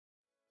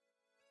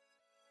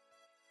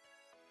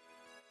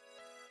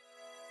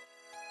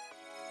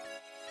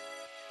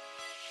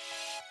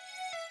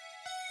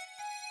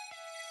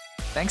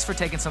Thanks for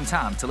taking some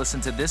time to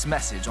listen to this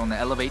message on the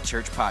Elevate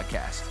Church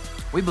podcast.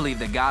 We believe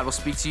that God will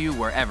speak to you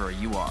wherever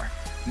you are.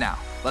 Now,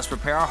 let's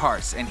prepare our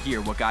hearts and hear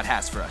what God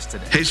has for us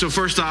today. Hey, so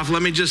first off,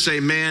 let me just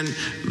say, man,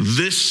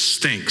 this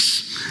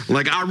stinks.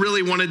 Like, I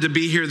really wanted to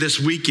be here this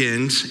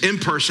weekend in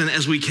person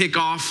as we kick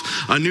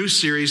off a new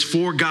series,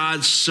 For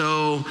God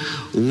So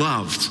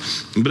Loved.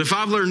 But if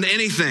I've learned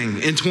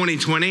anything in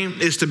 2020,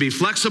 is to be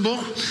flexible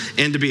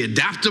and to be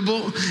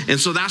adaptable. And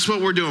so that's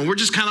what we're doing. We're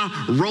just kind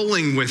of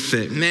rolling with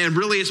it. Man,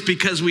 really, it's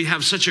because we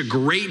have such a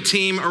great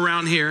team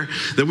around here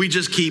that we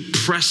just keep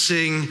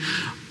pressing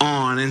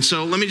on. And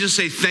so let me just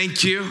say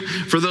thank you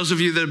for those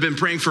of you that have been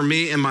praying for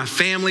me and my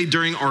family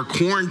during our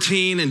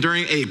quarantine and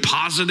during a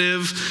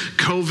positive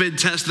COVID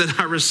test that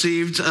I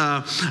received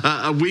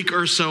a week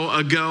or so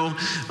ago.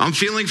 I'm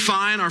feeling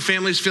fine. Our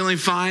family's feeling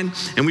fine.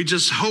 And we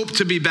just hope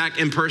to be back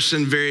in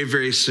person very,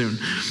 very soon.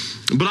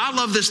 But I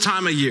love this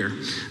time of year.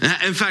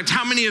 In fact,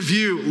 how many of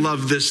you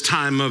love this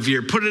time of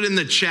year? Put it in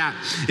the chat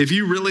if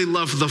you really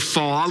love the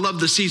fall. I love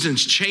the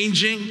seasons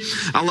changing.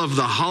 I love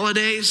the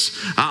holidays.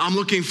 I'm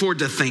looking forward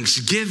to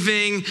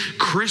Thanksgiving.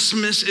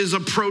 Christmas is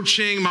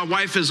approaching. My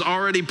wife has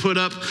already put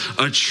up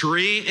a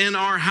tree in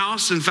our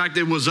house. In fact,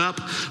 it was up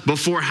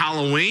before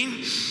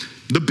Halloween.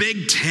 The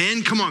Big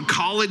Ten, come on,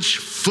 college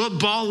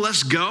football,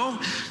 let's go.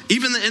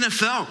 Even the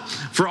NFL,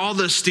 for all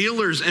the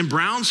Steelers and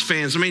Browns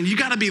fans. I mean, you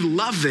got to be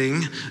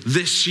loving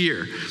this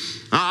year.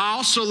 I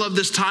also love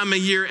this time of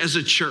year as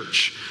a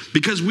church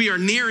because we are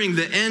nearing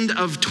the end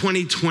of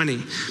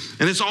 2020.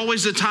 And it's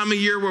always the time of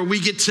year where we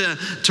get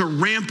to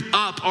ramp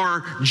up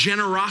our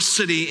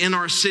generosity in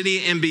our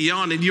city and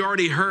beyond. And you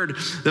already heard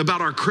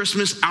about our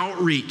Christmas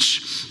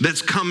outreach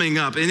that's coming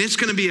up. And it's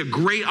going to be a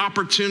great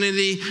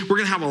opportunity. We're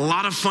going to have a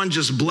lot of fun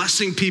just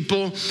blessing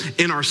people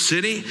in our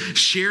city,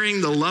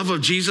 sharing the love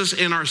of Jesus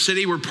in our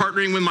city. We're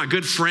partnering with my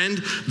good friend,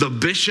 the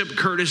Bishop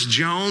Curtis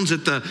Jones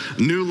at the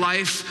New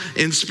Life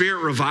in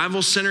Spirit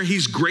Revival Center.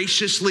 He's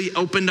graciously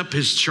opened up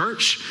his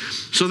church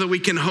so that we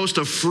can host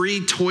a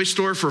free toy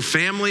store for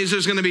families.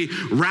 There's going to be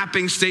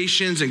wrapping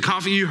stations and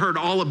coffee. You heard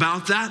all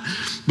about that.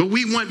 But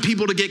we want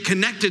people to get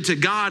connected to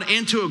God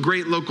and to a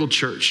great local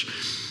church.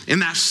 In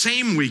that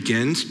same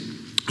weekend,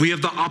 we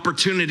have the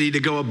opportunity to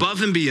go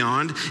above and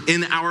beyond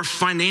in our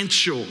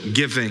financial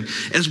giving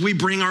as we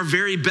bring our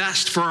very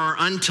best for our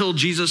Until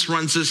Jesus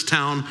Runs This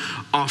Town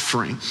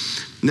offering.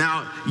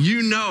 Now,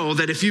 you know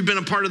that if you've been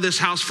a part of this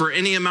house for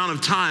any amount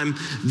of time,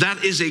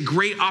 that is a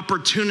great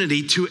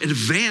opportunity to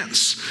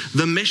advance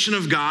the mission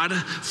of God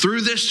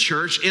through this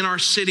church in our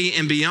city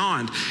and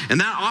beyond. And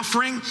that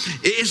offering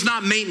is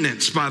not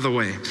maintenance, by the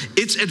way.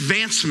 It's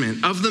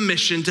advancement of the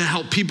mission to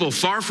help people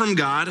far from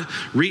God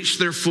reach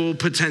their full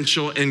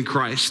potential in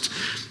Christ.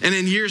 And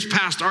in years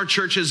past, our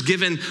church has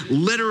given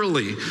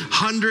literally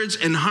hundreds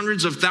and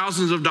hundreds of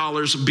thousands of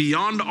dollars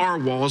beyond our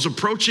walls,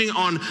 approaching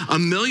on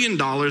 $1 million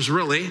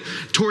really,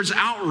 towards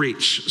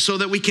outreach so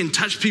that we can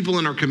touch people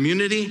in our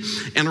community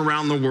and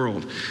around the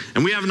world.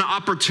 And we have an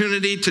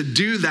opportunity to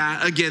do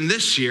that again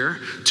this year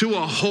to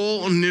a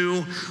whole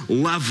new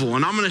level.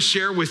 And I'm going to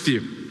share with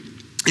you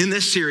in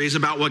this series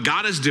about what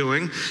God is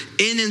doing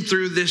in and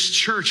through this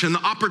church and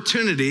the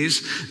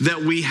opportunities that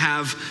we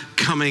have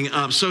coming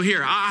up. So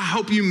here, I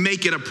hope you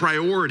make it a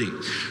priority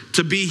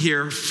to be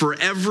here for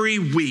every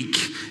week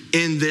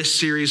in this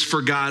series,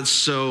 For God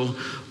So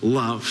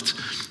Loved.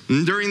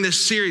 And during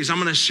this series, I'm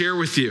going to share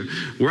with you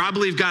where I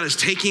believe God is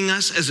taking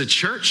us as a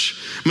church.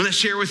 I'm going to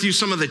share with you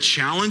some of the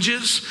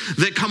challenges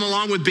that come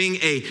along with being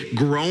a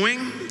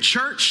growing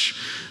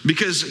church.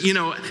 Because, you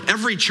know,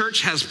 every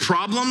church has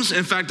problems.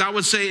 In fact, I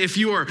would say if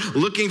you are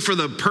looking for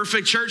the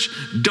perfect church,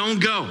 don't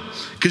go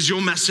because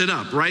you'll mess it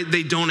up, right?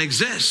 They don't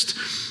exist.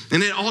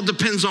 And it all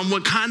depends on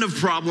what kind of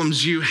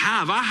problems you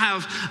have.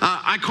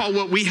 I call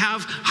what we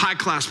have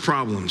high-class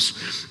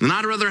problems. And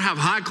I'd rather have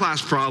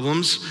high-class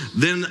problems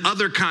than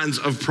other kinds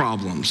of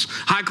problems.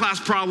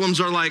 High-class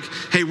problems are like,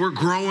 hey, we're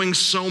growing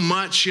so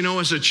much, you know,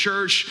 as a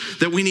church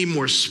that we need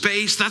more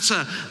space. That's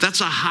a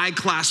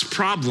high-class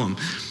problem.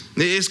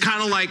 It's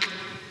kind of like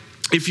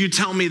if you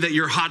tell me that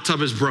your hot tub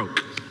is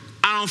broke.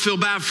 I don't feel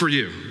bad for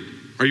you.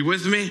 Are you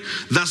with me?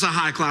 That's a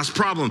high-class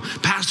problem.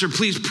 Pastor,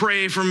 please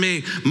pray for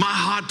me. My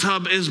hot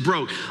tub is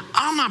broke.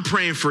 I'm not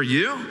praying for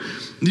you.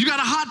 You got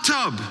a hot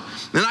tub.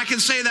 And I can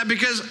say that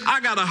because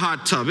I got a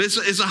hot tub.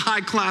 It's a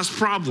high-class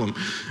problem.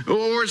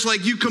 Or it's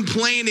like you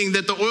complaining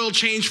that the oil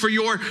change for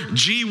your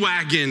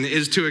G-Wagon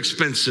is too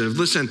expensive.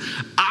 Listen,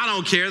 I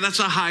don't care. That's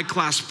a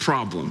high-class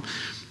problem.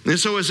 And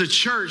so as a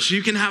church,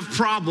 you can have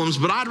problems,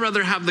 but I'd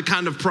rather have the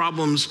kind of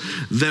problems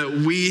that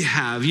we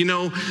have. You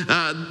know,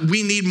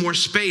 we need more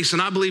space.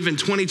 And I believe in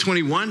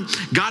 2021,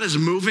 God is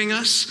moving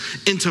us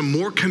into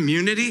more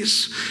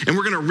communities, and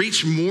we're going to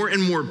reach more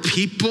and more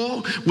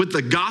people with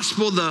the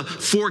gospel, the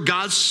For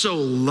God So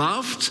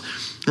Loved.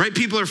 right?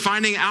 People are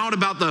finding out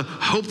about the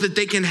hope that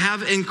they can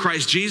have in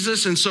Christ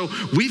Jesus. And so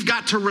we've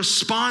got to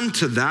respond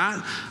to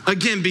that,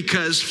 again,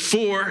 because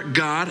for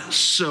God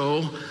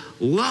so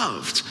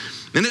loved.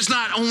 And it's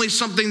not only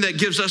something that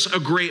gives us a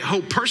great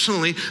hope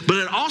personally, but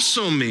it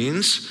also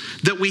means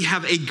that we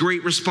have a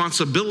great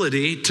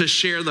responsibility to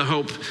share the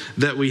hope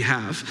that we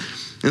have.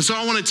 And so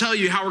I want to tell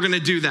you how we're going to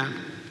do that.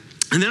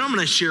 And then I'm going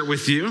to share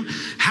with you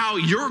how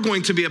you're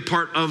going to be a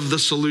part of the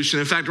solution.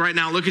 In fact, right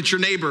now, look at your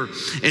neighbor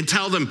and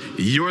tell them,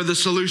 you're the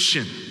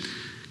solution.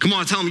 Come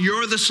on, tell them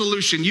you're the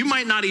solution. You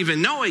might not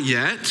even know it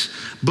yet,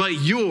 but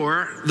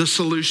you're the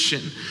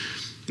solution.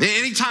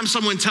 Anytime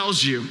someone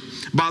tells you,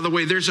 by the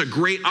way, there's a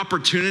great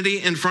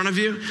opportunity in front of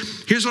you,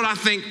 here's what I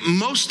think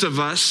most of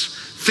us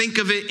think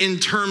of it in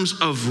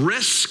terms of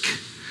risk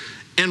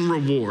and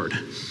reward.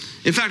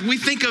 In fact, we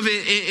think of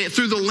it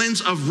through the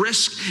lens of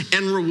risk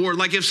and reward.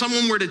 Like if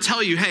someone were to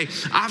tell you, hey,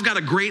 I've got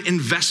a great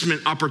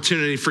investment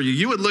opportunity for you,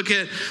 you would look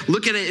at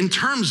it in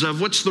terms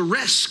of what's the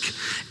risk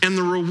and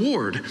the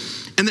reward.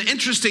 And the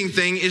interesting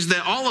thing is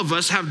that all of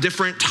us have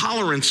different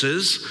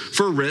tolerances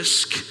for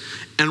risk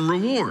and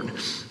reward.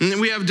 And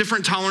we have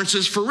different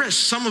tolerances for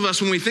risk. Some of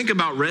us, when we think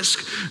about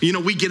risk,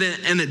 we get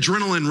an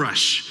adrenaline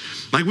rush.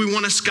 Like we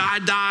want to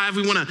skydive,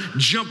 we want to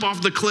jump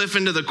off the cliff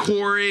into the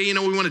quarry,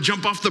 we want to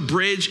jump off the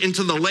bridge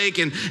into the lake.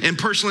 And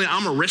personally,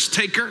 I'm a risk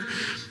taker.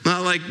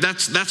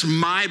 That's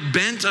my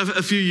bent.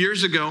 A few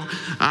years ago,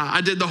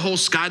 I did the whole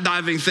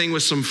skydiving thing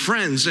with some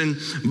friends. And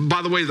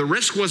by the way, the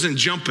risk wasn't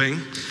jumping,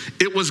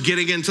 it was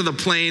getting into the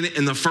plane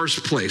in the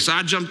first place.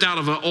 I jumped out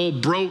of an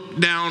old broke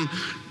down,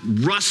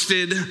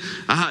 rusted,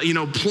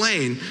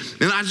 plane.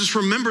 And I just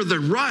remember the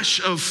rush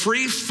of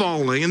free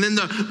falling. And then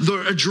the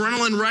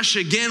adrenaline rush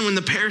again when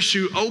the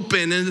parachute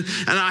opened and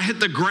I hit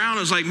the ground.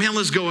 I was like, man,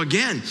 let's go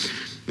again.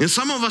 And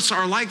some of us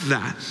are like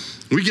that.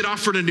 We get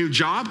offered a new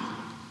job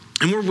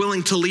and we're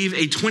willing to leave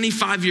a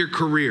 25-year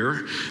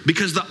career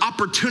because the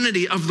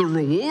opportunity of the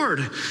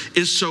reward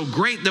is so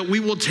great that we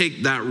will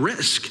take that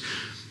risk.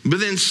 But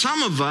then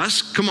some of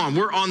us, come on,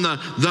 we're on the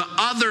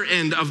other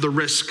end of the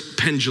risk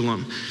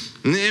pendulum.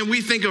 And we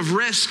think of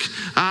risk,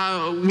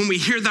 when we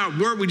hear that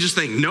word, we just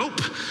think,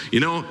 nope,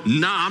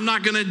 I'm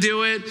not gonna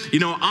do it.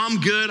 I'm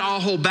good,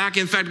 I'll hold back.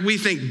 In fact, we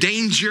think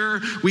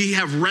danger. We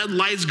have red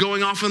lights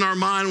going off in our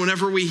mind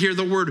whenever we hear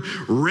the word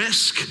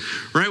risk,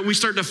 right? We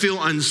start to feel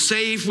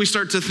unsafe. We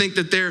start to think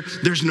that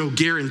there's no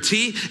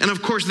guarantee. And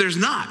of course, there's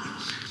not,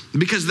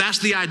 because that's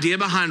the idea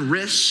behind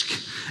risk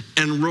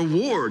and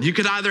reward. You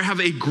could either have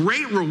a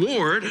great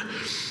reward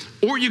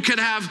or you could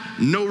have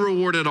no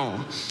reward at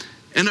all.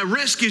 And a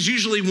risk is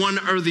usually one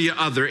or the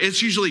other.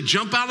 It's usually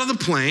jump out of the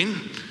plane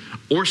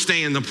or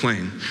stay in the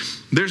plane.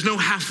 There's no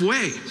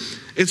halfway.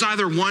 It's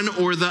either one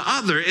or the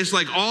other. It's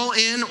like all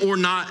in or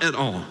not at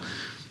all.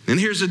 And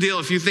here's the deal.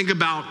 If you think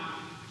about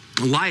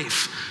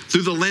life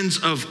through the lens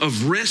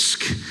of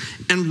risk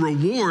and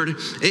reward,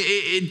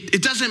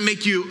 it doesn't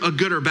make you a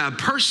good or bad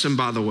person,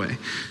 by the way.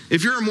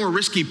 If you're a more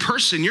risky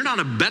person, you're not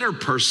a better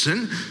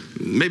person,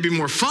 maybe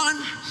more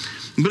fun,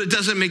 but it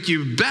doesn't make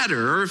you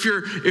better. Or if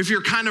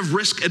you're kind of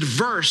risk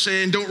adverse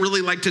and don't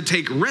really like to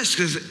take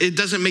risks, it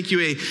doesn't make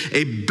you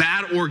a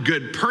bad or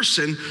good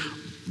person.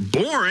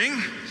 Boring.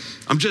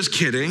 I'm just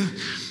kidding.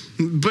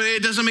 But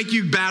it doesn't make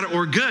you bad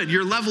or good.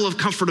 Your level of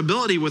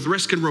comfortability with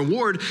risk and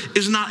reward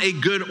is not a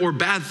good or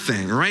bad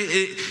thing, right?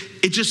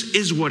 It just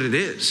is what it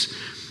is.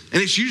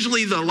 And it's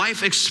usually the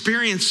life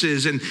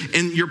experiences and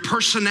your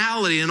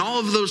personality and all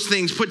of those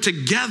things put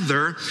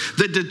together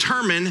that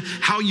determine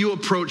how you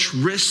approach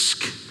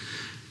risk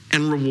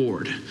and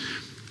reward.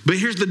 But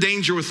here's the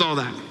danger with all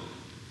that.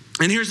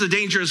 And here's the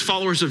danger as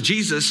followers of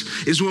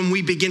Jesus is when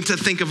we begin to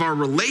think of our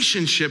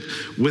relationship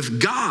with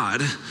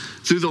God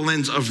through the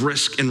lens of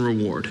risk and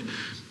reward.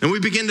 And we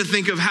begin to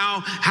think of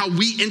how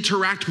we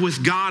interact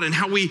with God and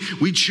how we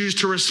choose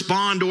to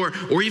respond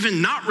or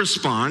even not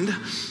respond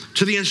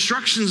to the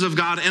instructions of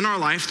God in our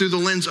life through the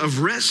lens of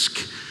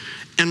risk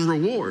and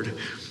reward.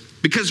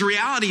 Because the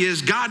reality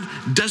is God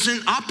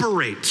doesn't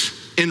operate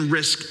in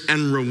risk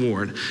and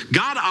reward.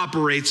 God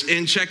operates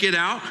in, check it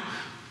out,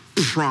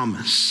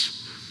 promise.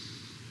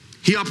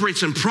 He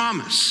operates in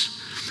promise.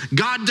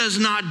 God does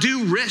not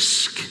do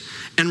risk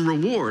and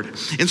reward.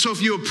 And so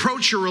if you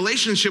approach your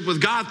relationship with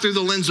God through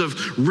the lens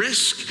of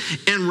risk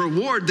and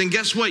reward, then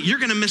guess what? You're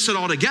gonna miss it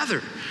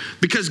altogether.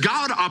 Because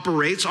God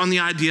operates on the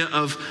idea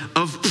of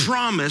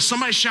promise.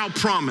 Somebody shout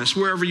promise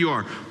wherever you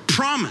are.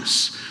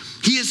 Promise.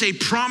 He is a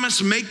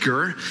promise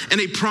maker and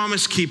a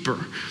promise keeper.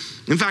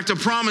 In fact, a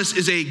promise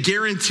is a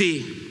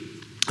guarantee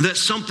that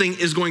something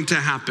is going to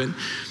happen,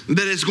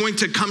 that it's going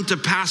to come to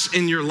pass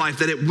in your life,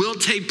 that it will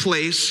take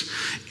place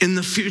in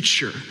the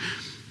future.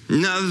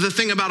 Now, the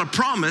thing about a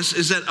promise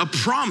is that a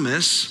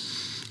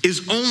promise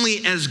is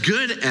only as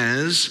good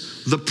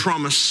as the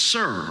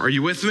promiser. Are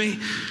you with me?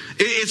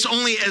 It's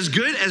only as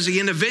good as the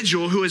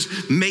individual who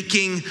is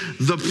making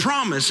the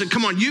promise. And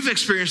come on, you've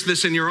experienced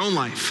this in your own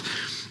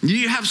life.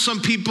 You have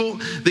some people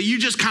that you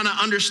just kind of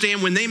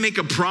understand when they make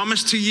a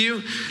promise to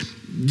you,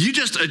 you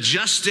just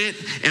adjust it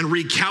and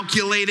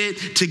recalculate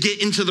it to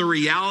get into the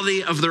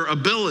reality of their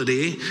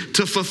ability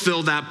to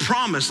fulfill that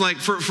promise. Like,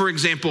 for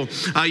example,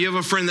 you have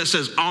a friend that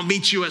says, I'll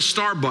meet you at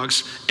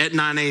Starbucks at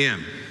 9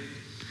 a.m.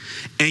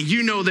 And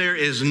you know there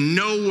is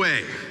no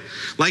way.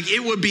 Like,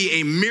 it would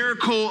be a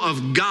miracle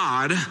of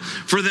God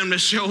for them to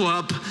show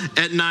up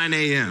at 9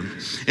 a.m.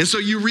 And so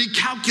you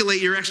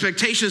recalculate your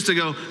expectations to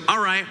go,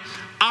 all right,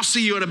 I'll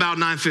see you at about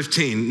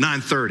 9:15,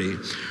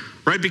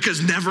 9:30, right?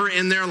 Because never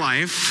in their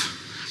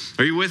life,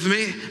 are you with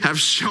me, have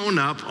shown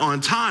up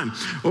on time.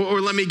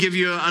 Or let me give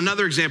you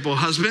another example.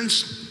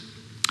 Husbands,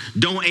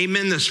 don't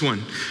amen this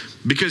one,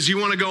 because you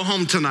want to go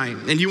home tonight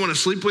and you want to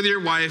sleep with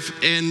your wife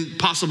and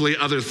possibly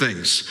other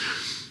things.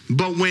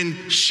 But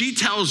when she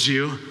tells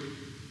you,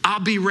 I'll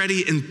be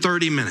ready in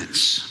 30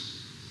 minutes.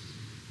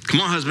 Come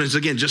on, husbands,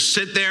 again, just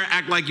sit there,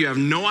 act like you have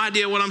no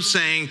idea what I'm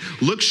saying,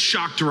 look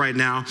shocked right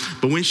now.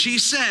 But when she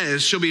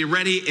says she'll be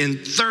ready in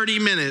 30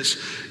 minutes,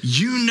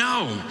 you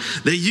know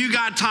that you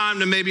got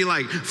time to maybe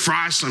like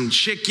fry some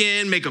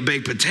chicken, make a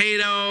baked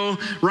potato,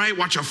 right?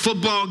 Watch a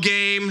football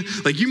game.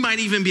 Like, you might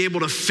even be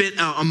able to fit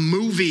a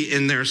movie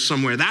in there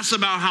somewhere. That's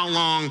about how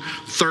long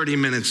 30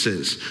 minutes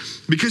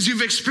is. Because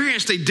you've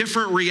experienced a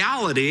different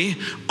reality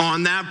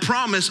on that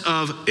promise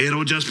of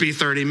it'll just be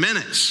 30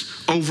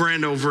 minutes over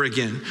and over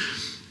again.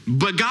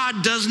 But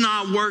God does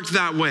not work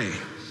that way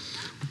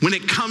when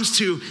it comes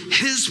to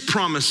his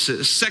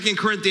promises. 2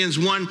 Corinthians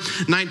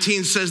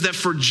 1:19 says that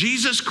for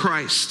Jesus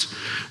Christ,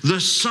 the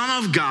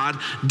Son of God,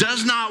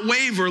 does not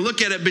waver,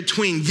 look at it,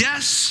 between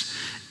yes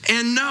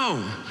and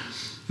no.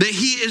 That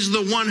he is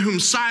the one whom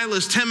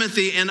Silas,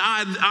 Timothy, and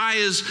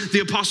I as the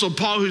Apostle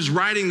Paul who's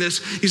writing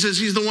this, he says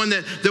he's the one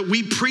that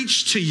we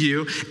preach to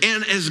you,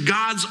 and as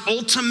God's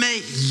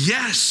ultimate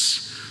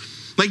yes.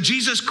 Like,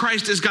 Jesus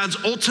Christ is God's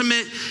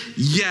ultimate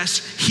yes.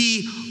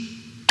 He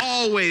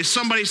always,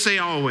 somebody say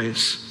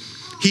always.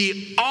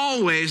 He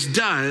always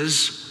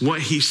does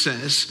what he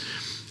says.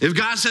 If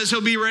God says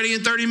he'll be ready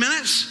in 30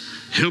 minutes,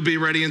 he'll be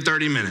ready in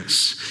 30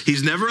 minutes.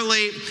 He's never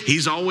late.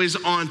 He's always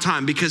on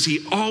time because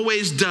he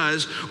always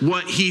does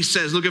what he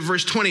says. Look at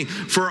verse 20.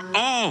 For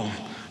all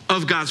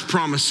of God's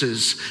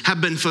promises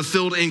have been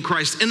fulfilled in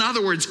Christ. In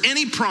other words,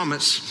 any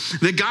promise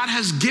that God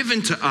has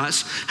given to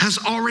us has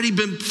already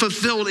been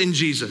fulfilled in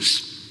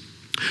Jesus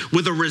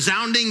with a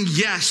resounding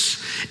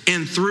yes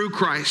and through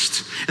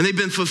Christ. And they've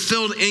been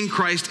fulfilled in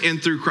Christ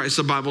and through Christ,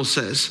 the Bible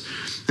says.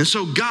 And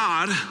so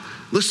God,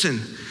 listen,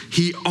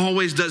 he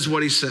always does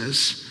what he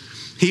says.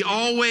 He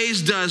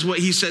always does what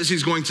he says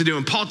he's going to do.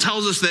 And Paul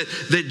tells us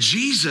that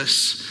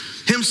Jesus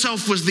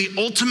himself was the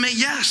ultimate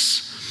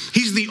yes.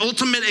 He's the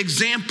ultimate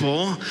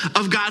example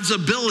of God's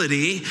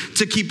ability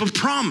to keep a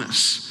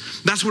promise.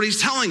 That's what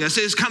he's telling us.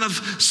 It's kind of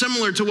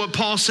similar to what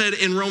Paul said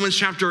in Romans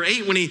chapter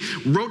 8 when he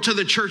wrote to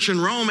the church in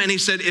Rome, and he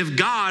said, if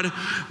God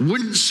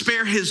wouldn't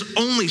spare his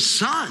only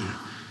son,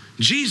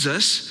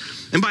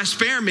 Jesus, and by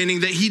spare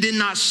meaning that he did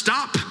not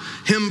stop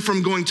him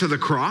from going to the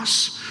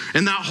cross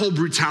and that whole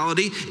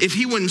brutality, if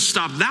he wouldn't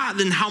stop that,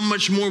 then how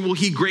much more will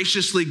he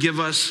graciously give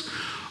us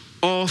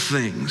all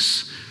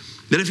things?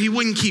 That if he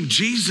wouldn't keep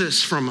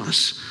Jesus from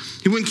us,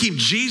 he wouldn't keep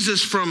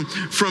Jesus from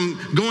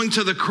going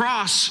to the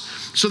cross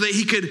so that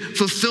he could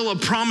fulfill a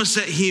promise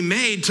that he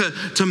made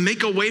to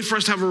make a way for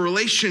us to have a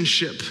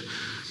relationship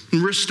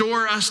and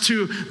restore us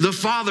to the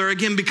Father.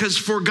 Again, because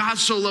for God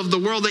so loved the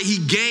world that he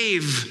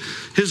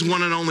gave his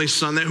one and only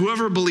son, that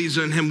whoever believes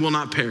in him will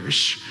not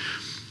perish.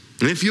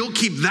 And if you'll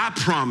keep that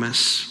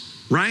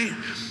promise, right,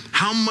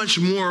 how much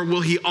more will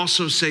he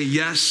also say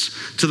yes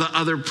to the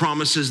other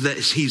promises that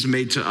he's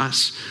made to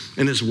us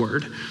in his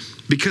word?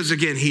 Because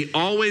again, he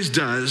always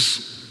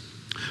does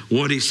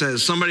what he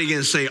says. Somebody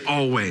again say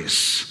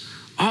always.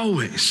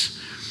 Always.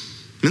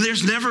 And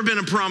there's never been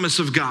a promise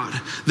of God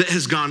that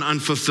has gone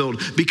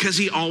unfulfilled because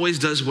he always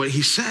does what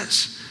he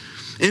says.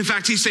 In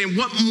fact, he's saying,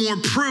 what more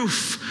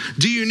proof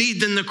do you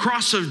need than the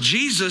cross of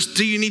Jesus?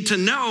 Do you need to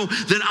know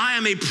that I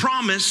am a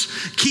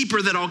promise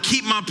keeper, that I'll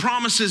keep my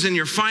promises in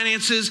your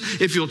finances?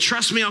 If you'll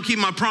trust me, I'll keep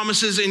my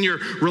promises in your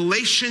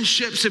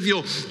relationships. If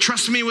you'll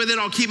trust me with it,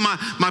 I'll keep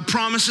my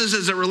promises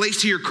as it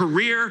relates to your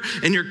career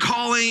and your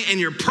calling and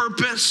your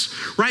purpose,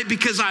 right?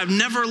 Because I've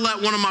never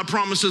let one of my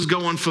promises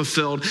go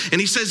unfulfilled.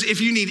 And he says, if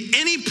you need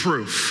any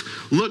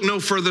proof, look no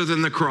further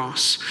than the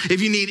cross.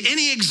 If you need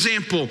any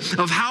example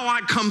of how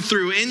I come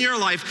through in your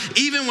life,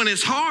 even when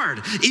it's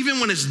hard,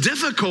 even when it's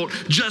difficult,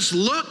 just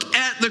look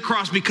at the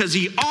cross because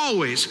he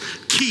always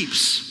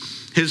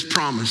keeps his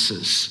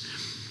promises.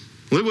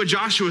 Look what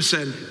Joshua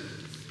said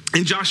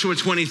in Joshua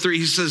 23.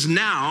 He says,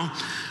 now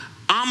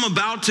I'm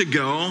about to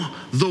go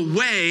the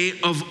way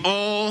of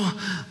all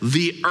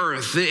the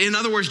earth. In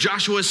other words,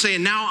 Joshua is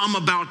saying, now I'm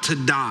about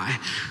to die.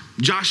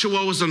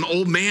 Joshua was an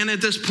old man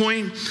at this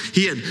point.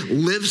 He had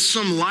lived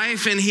some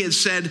life, and he had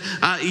said,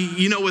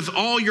 with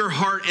all your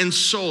heart and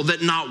soul,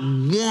 that not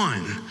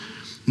one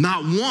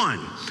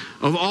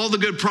of all the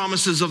good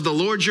promises of the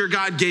Lord your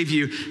God gave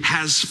you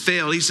has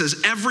failed. He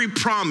says, every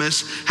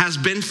promise has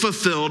been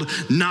fulfilled.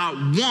 Not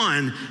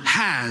one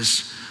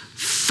has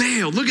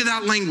failed. Look at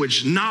that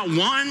language. Not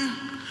one.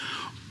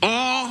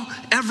 All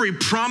every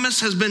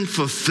promise has been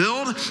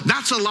fulfilled.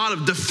 That's a lot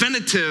of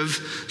definitive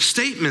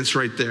statements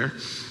right there.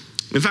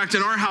 In fact,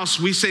 in our house,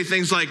 we say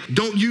things like,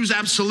 don't use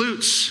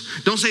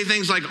absolutes. Don't say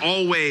things like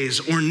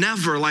always or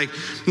never. Like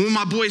when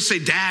my boys say,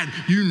 Dad,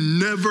 you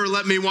never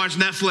let me watch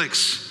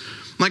Netflix.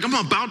 Like, I'm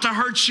about to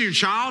hurt you,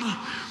 child.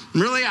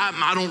 Really,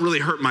 I don't really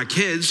hurt my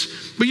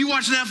kids, but you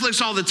watch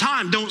Netflix all the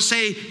time. Don't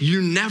say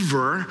you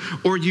never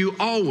or you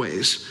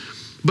always.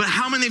 But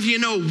how many of you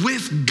know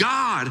with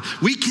God,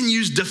 we can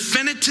use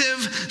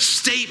definitive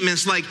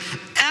statements like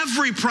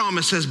every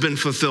promise has been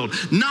fulfilled.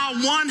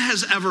 Not one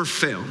has ever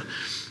failed.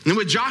 And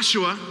with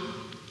Joshua,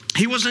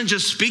 he wasn't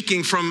just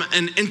speaking from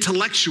an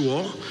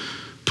intellectual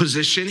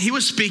position. He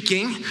was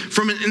speaking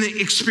from an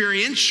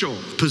experiential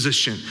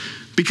position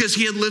because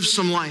he had lived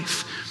some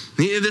life.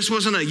 This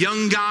wasn't a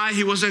young guy.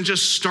 He wasn't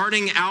just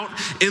starting out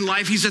in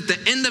life. He's at the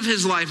end of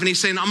his life, and he's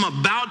saying, I'm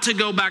about to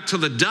go back to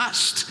the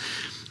dust.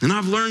 And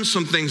I've learned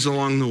some things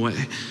along the way.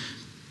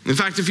 In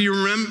fact, if you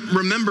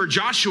remember,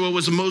 Joshua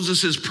was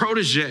Moses'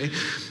 protege.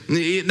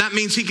 That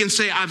means he can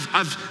say,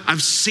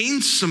 I've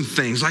seen some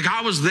things. Like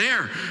I was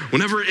there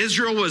whenever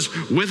Israel was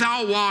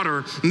without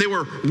water and they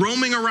were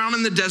roaming around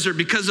in the desert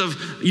because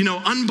of,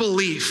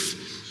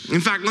 unbelief. In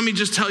fact, let me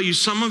just tell you,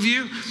 some of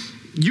you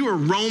are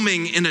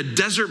roaming in a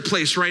desert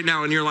place right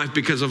now in your life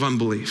because of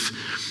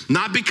unbelief.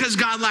 Not because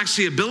God lacks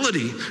the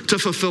ability to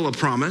fulfill a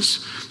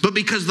promise, but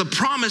because the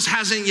promise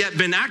hasn't yet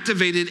been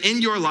activated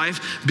in your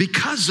life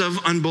because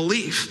of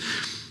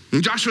unbelief.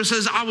 And Joshua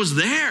says, I was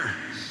there.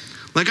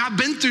 Like I've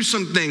been through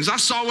some things. I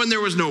saw when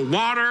there was no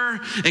water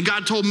and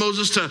God told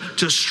Moses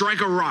to strike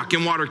a rock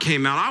and water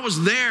came out. I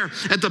was there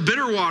at the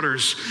bitter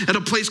waters at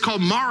a place called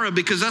Marah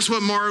because that's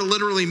what Marah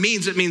literally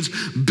means. It means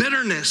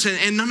bitterness,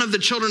 and none of the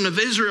children of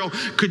Israel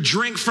could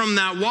drink from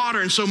that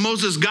water. And so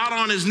Moses got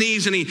on his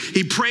knees and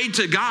he prayed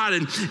to God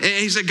and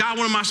he said, God,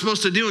 what am I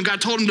supposed to do? And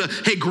God told him to,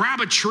 hey,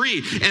 grab a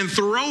tree and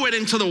throw it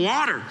into the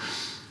water.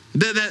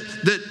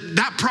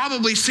 That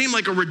probably seemed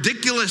like a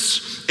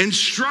ridiculous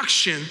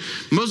instruction.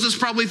 Moses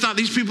probably thought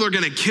these people are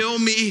going to kill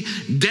me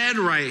dead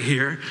right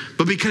here.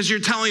 But because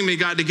you're telling me,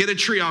 God, to get a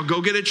tree, I'll go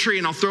get a tree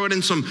and I'll throw it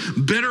in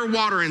some bitter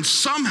water. And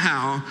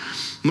somehow,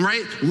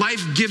 right,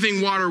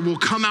 life-giving water will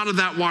come out of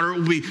that water. It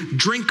will be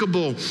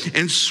drinkable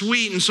and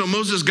sweet. And so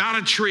Moses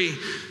got a tree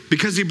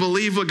because he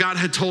believed what God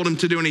had told him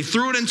to do. And he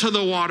threw it into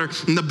the water,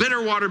 and the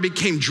bitter water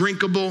became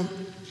drinkable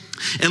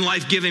and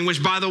life-giving,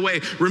 which, by the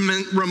way,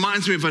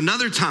 reminds me of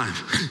another time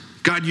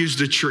God used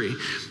a tree.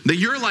 That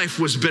your life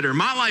was bitter,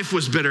 my life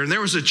was bitter, and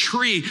there was a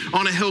tree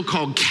on a hill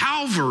called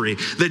Calvary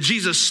that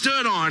Jesus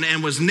stood on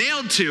and was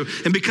nailed to,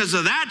 and because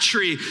of that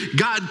tree,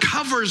 God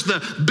covers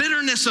the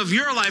bitterness of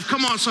your life.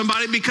 Come on,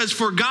 somebody, because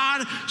for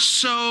God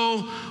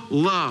so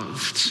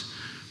loved.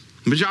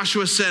 But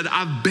Joshua said,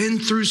 I've been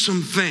through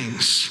some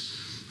things.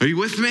 Are you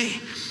with me?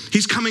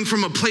 He's coming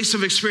from a place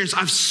of experience.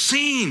 I've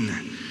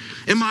seen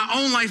in my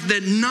own life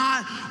that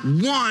not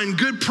one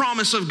good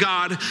promise of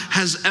God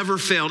has ever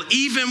failed,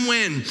 even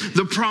when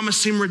the promise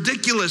seemed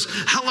ridiculous.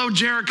 Hello,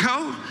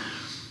 Jericho.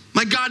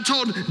 Like God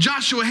told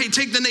Joshua, hey,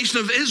 take the nation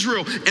of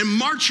Israel and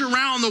march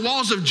around the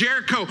walls of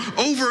Jericho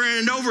over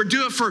and over.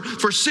 Do it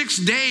for 6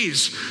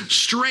 days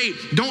straight.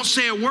 Don't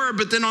say a word,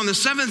 but then on the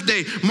seventh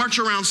day, march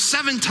around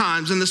 7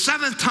 times. And the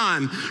seventh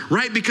time,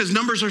 right, because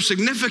numbers are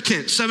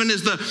significant. 7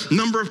 is the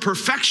number of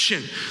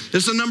perfection.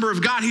 It's the number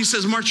of God. He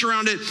says march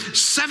around it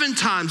 7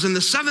 times. And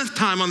the 7th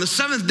time, on the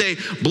 7th day,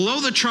 blow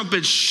the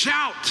trumpet,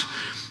 shout,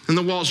 and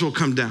the walls will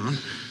come down.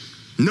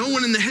 No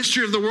one in the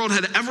history of the world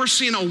had ever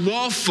seen a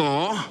wall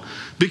fall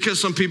because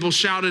some people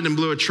shouted and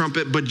blew a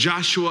trumpet, but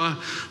Joshua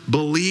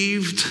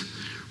believed,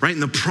 right, in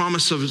the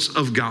promise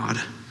of God.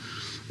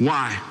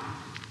 Why?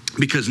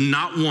 Because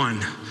not one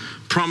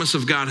promise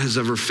of God has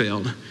ever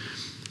failed.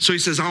 So he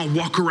says, I'll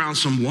walk around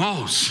some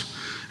walls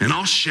and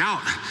I'll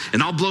shout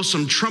and I'll blow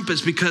some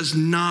trumpets because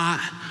not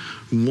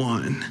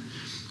one.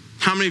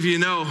 How many of you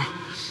know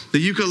that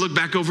you could look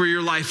back over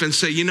your life and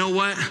say, you know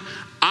what?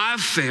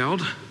 I've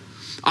failed.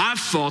 I've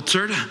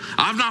faltered.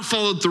 I've not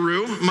followed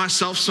through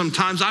myself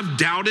sometimes. I've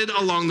doubted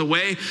along the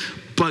way.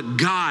 But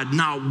God,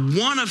 not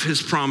one of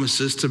his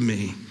promises to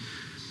me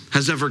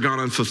has ever gone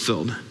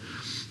unfulfilled.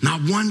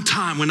 Not one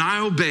time when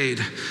I obeyed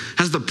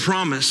has the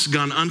promise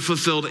gone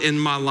unfulfilled in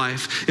my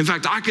life. In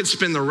fact, I could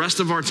spend the rest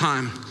of our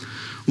time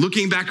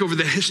looking back over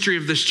the history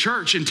of this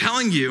church and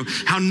telling you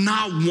how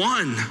not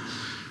one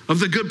of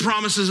the good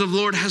promises of the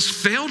Lord has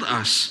failed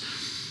us.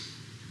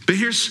 But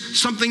here's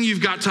something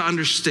you've got to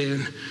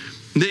understand.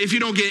 If you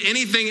don't get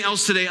anything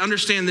else today,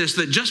 understand this,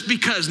 that just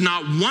because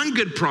not one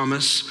good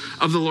promise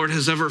of the Lord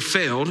has ever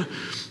failed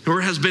or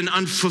has been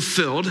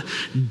unfulfilled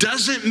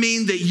doesn't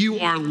mean that you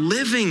are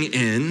living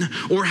in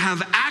or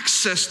have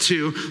access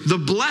to the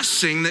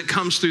blessing that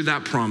comes through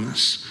that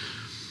promise.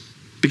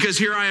 Because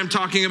here I am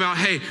talking about,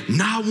 hey,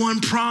 not one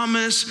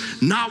promise,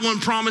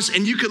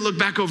 and you could look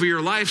back over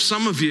your life,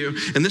 some of you,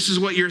 and this is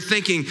what you're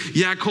thinking,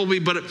 yeah, Colby,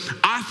 but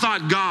I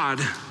thought God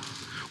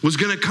was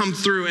gonna come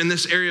through in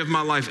this area of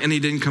my life, and he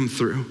didn't come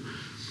through.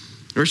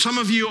 Or some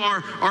of you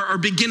are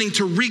beginning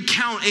to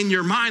recount in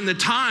your mind the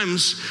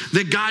times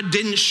that God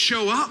didn't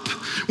show up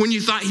when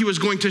you thought he was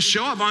going to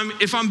show up.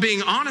 If I'm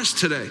being honest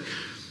today,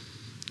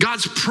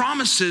 God's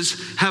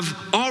promises have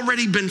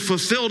already been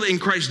fulfilled in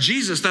Christ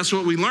Jesus. That's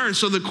what we learned.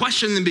 So the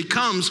question then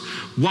becomes,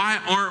 why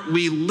aren't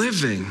we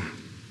living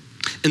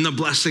in the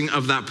blessing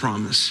of that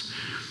promise?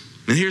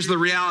 And here's the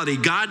reality.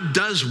 God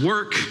does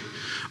work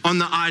on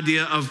the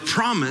idea of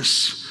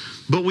promise,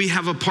 but we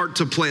have a part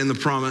to play in the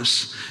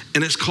promise,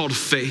 and it's called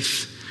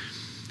faith.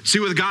 See,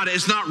 with God,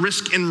 it's not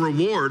risk and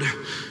reward,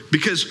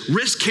 because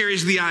risk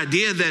carries the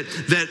idea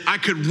that I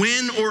could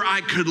win or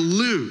I could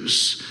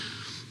lose.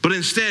 But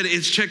instead,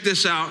 check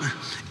this out,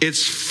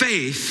 it's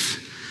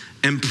faith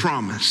and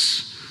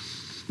promise.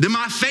 That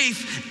my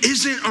faith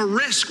isn't a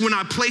risk when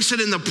I place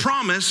it in the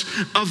promise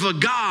of a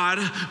God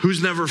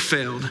who's never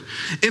failed.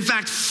 In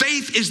fact,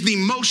 faith is the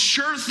most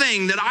sure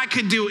thing that I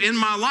could do in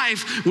my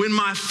life when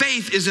my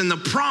faith is in the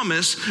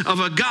promise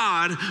of a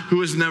God who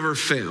has never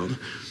failed.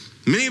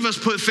 Many of us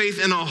put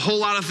faith in a whole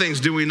lot of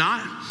things, do we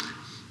not?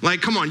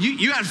 Like, come on,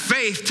 you had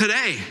faith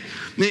today.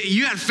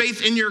 You had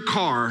faith in your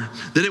car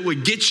that it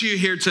would get you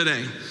here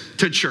today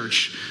to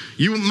church.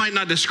 You might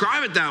not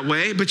describe it that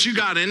way, but you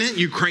got in it,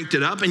 you cranked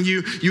it up, and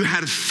you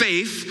had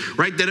faith,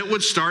 right, that it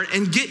would start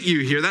and get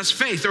you here. That's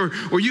faith.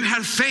 Or you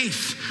had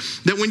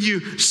faith that when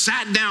you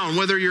sat down,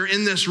 whether you're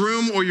in this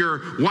room or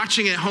you're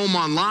watching at home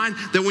online,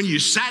 that when you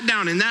sat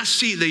down in that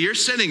seat that you're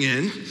sitting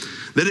in,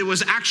 that it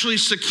was actually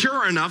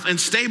secure enough and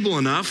stable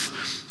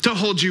enough to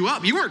hold you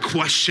up. You weren't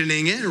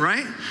questioning it,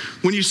 right?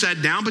 When you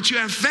sat down, but you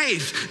have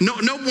faith. No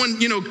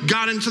one,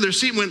 got into their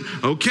seat and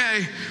went,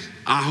 okay,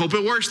 I hope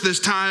it works this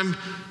time,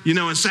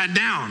 and sat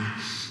down.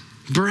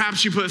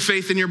 Perhaps you put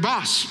faith in your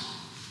boss,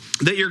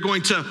 that you're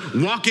going to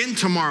walk in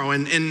tomorrow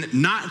and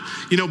not,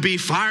 be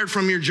fired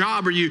from your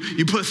job, or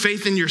you put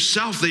faith in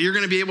yourself that you're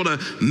going to be able to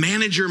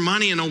manage your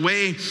money in a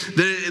way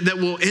that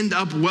will end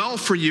up well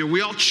for you.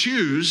 We all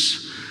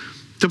choose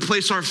to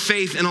place our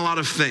faith in a lot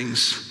of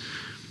things.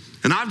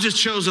 And I've just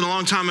chosen a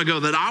long time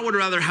ago that I would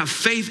rather have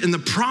faith in the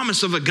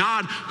promise of a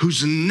God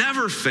who's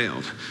never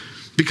failed.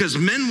 Because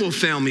men will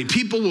fail me,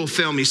 people will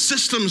fail me,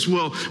 systems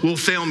will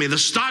fail me, the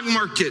stock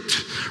market,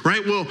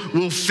 right,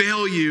 will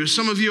fail you.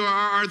 Some of you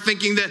are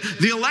thinking that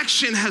the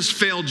election has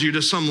failed you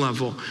to some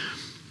level.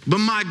 But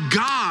my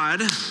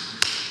God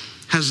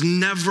has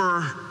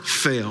never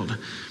failed.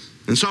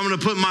 And so I'm going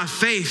to put my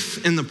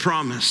faith in the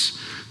promise.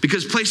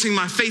 Because placing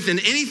my faith in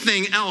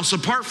anything else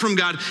apart from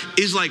God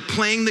is like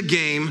playing the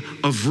game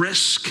of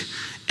risk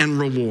and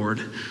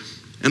reward.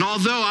 And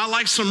although I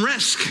like some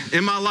risk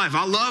in my life,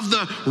 I love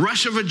the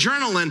rush of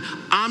adrenaline,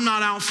 I'm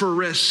not out for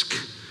risk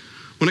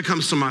when it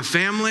comes to my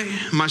family,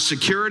 my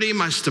security,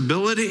 my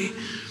stability.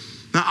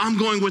 Now, I'm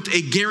going with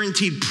a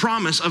guaranteed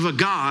promise of a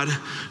God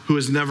who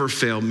has never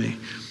failed me.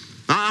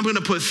 I'm going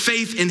to put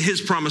faith in his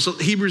promise.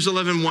 Hebrews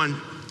 11:1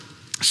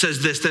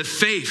 says this, that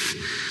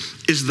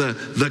faith is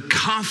the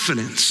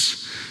confidence.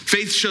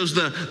 Faith shows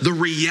the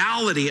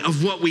reality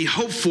of what we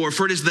hope for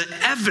it is the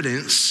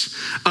evidence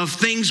of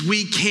things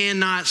we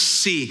cannot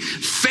see.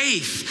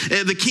 Faith,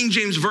 the King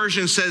James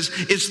Version says,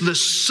 it's the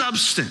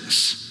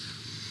substance,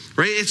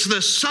 right? It's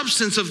the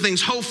substance of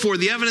things hoped for,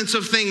 the evidence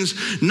of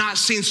things not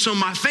seen. So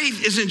my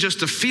faith isn't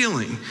just a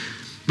feeling,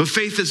 but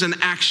faith is an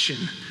action.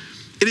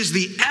 It is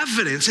the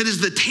evidence, it is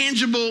the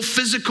tangible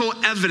physical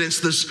evidence,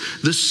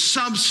 the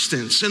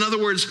substance. In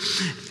other words,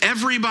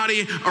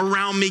 everybody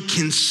around me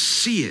can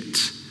see it.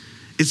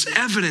 It's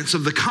evidence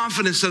of the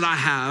confidence that I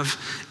have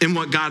in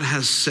what God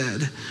has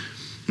said.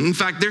 In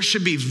fact, there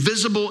should be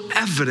visible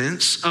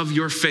evidence of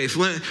your faith.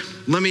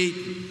 Let me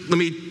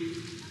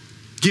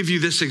give you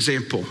this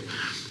example.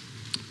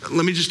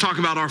 Let me just talk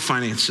about our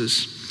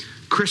finances.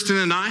 Kristen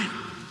and I,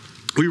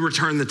 we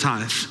return the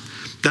tithe.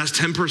 That's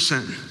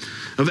 10%.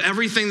 Of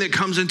everything that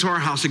comes into our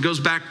house, it goes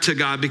back to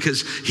God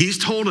because he's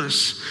told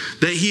us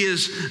that he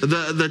is,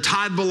 the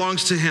tithe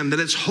belongs to him, that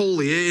it's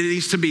holy, it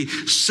needs to be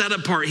set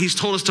apart. He's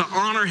told us to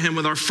honor him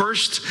with our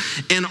first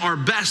and our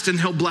best,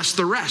 and he'll bless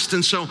the rest.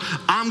 And so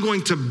I'm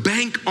going to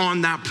bank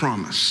on that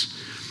promise,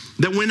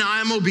 that when I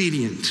am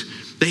obedient,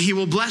 that he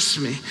will bless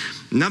me.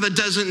 Now that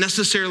doesn't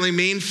necessarily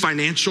mean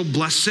financial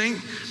blessing.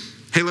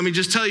 Hey, let me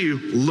just tell you,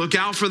 look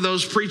out for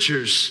those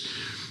preachers.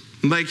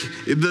 Like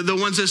the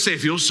ones that say,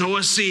 if you'll sow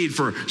a seed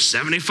for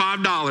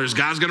 $75,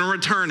 God's going to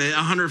return it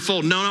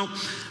 100-fold. No,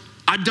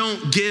 I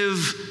don't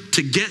give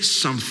to get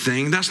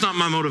something. That's not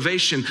my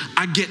motivation.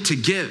 I get to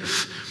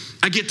give.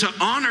 I get to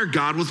honor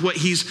God with what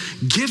he's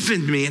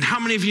given me. And how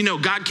many of you know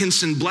God can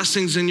send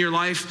blessings in your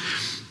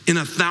life in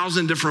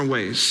 1,000 different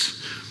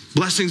ways?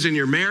 Blessings in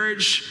your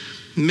marriage.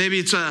 Maybe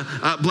it's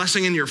a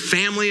blessing in your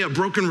family, a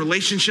broken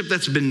relationship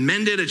that's been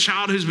mended, a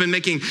child who's been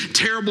making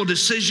terrible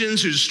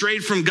decisions, who's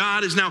strayed from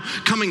God, is now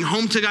coming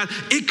home to God.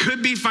 It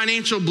could be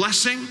financial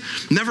blessing,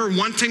 never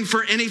wanting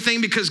for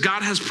anything because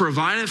God has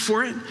provided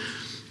for it.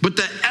 But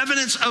the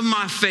evidence of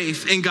my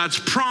faith in God's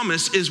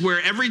promise is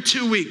where every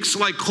 2 weeks,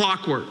 like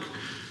clockwork,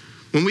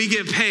 when we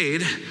get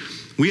paid,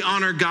 we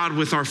honor God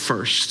with our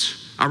first.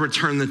 I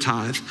return the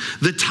tithe.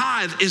 The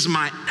tithe is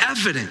my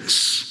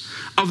evidence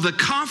of the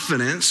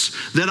confidence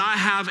that I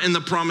have in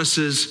the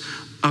promises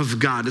of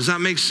God. Does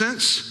that make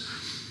sense?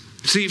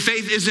 See,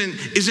 faith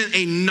isn't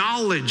a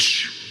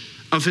knowledge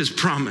of his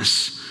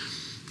promise.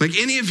 Like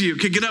any of you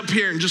could get up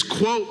here and just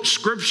quote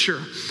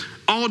scripture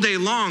all day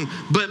long,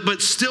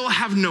 but still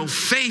have no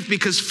faith,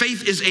 because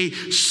faith is a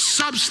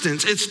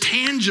substance. It's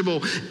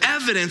tangible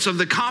evidence of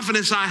the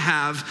confidence I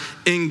have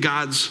in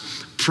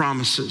God's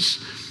promises.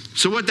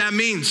 So what that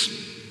means,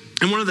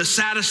 and one of the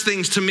saddest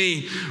things to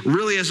me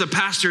really as a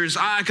pastor, is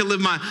I could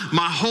live my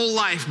whole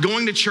life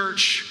going to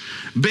church,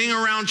 being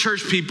around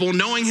church people,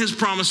 knowing his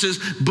promises,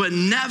 but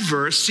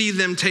never see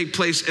them take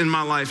place in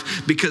my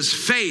life, because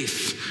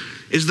faith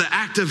is the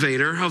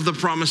activator of the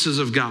promises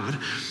of God.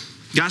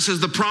 God says,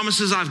 the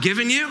promises I've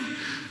given you,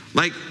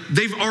 like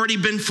they've already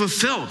been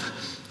fulfilled.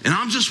 And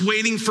I'm just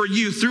waiting for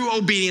you through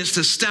obedience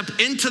to step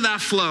into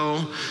that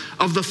flow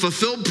of the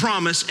fulfilled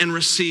promise and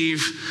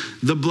receive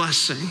the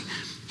blessing.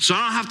 So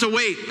I don't have to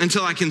wait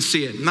until I can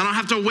see it. And I don't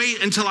have to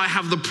wait until I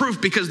have the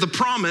proof, because the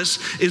promise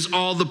is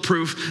all the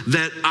proof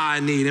that I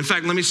need. In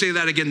fact, let me say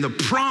that again. The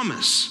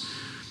promises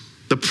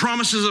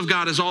of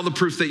God is all the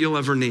proof that you'll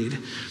ever need.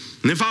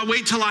 And if I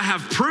wait till I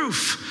have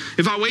proof,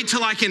 if I wait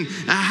till I can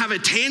have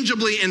it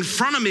tangibly in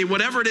front of me,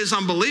 whatever it is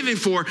I'm believing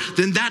for,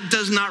 then that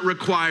does not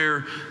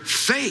require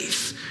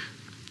faith.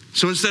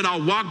 So instead,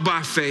 I'll walk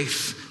by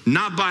faith,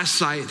 not by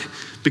sight.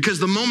 Because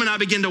the moment I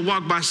begin to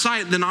walk by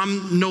sight, then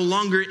I'm no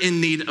longer in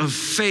need of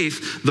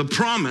faith. The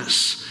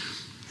promise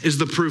is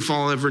the proof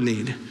I'll ever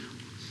need.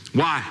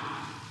 Why?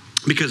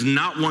 Because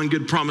not one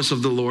good promise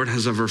of the Lord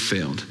has ever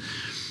failed.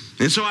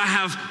 And so I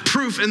have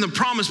proof in the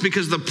promise,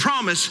 because the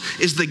promise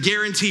is the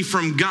guarantee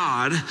from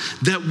God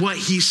that what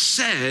he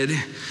said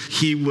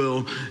he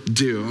will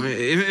do.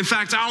 In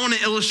fact, I want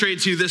to illustrate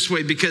to you this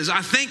way, because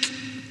I think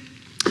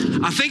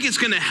it's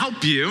going to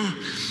help you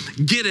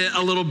get it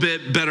a little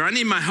bit better. I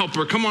need my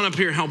helper. Come on up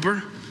here,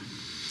 helper.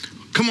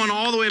 Come on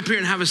all the way up here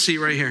and have a seat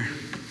right here.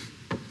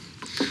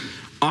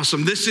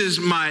 Awesome. This is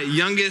my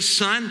youngest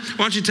son.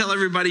 Why don't you tell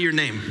everybody your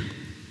name?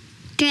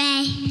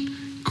 Gray.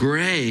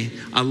 Gray.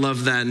 I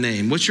love that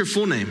name. What's your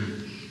full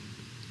name?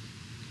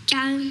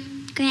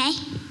 John Gray.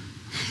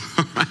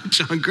 All right,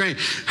 John Gray.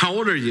 How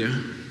old are you?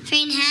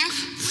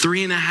 3.5.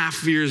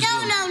 3.5 years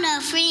old. No,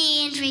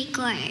 3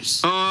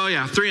 3/4. Oh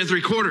yeah, 3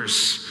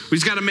 3/4. We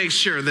just got to make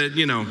sure that,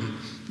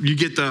 you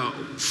get the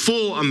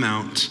full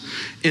amount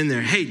in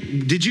there. Hey,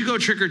 did you go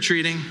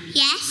trick-or-treating?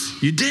 Yes.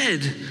 You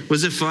did?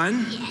 Was it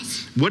fun?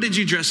 Yes. What did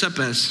you dress up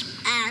as?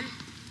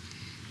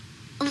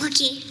 A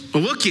Wookiee. A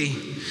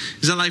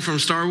Wookiee. Is that like from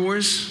Star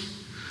Wars?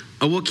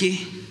 A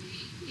Wookiee?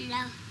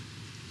 No.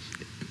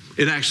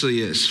 It actually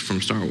is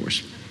from Star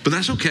Wars, but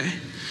that's okay.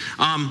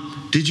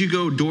 Did you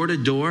go door to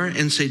door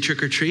and say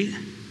trick or treat?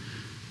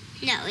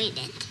 No, we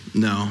didn't.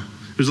 No.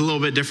 It was a little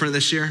bit different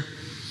this year?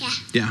 Yeah.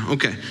 Yeah,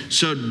 okay.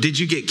 So did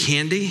you get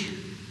candy?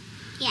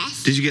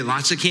 Yes. Did you get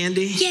lots of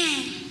candy?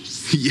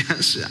 Yes.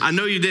 Yes, I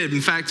know you did.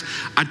 In fact,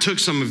 I took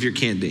some of your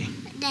candy.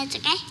 That's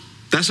okay.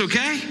 That's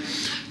okay?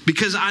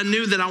 Because I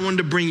knew that I wanted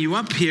to bring you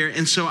up here,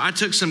 and so I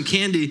took some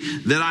candy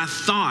that I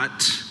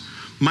thought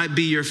might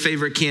be your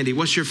favorite candy.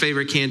 What's your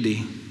favorite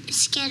candy?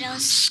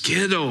 Skittles.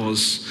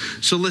 Skittles.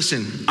 So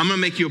listen, I'm going to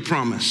make you a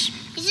promise.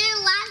 Is there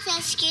lots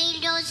of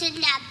Skittles in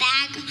that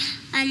bag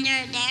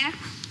under there?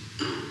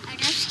 Are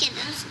those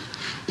Skittles?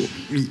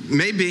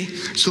 Maybe.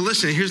 So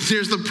listen,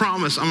 here's the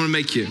promise I'm going to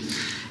make you.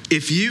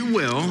 If you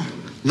will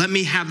let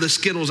me have the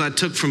Skittles I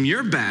took from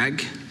your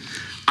bag,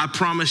 I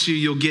promise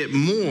you'll get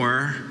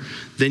more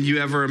than you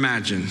ever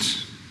imagined.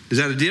 Is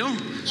that a deal?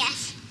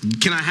 Yes.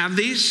 Can I have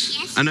these?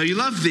 Yes. I know you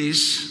love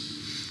these,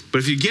 but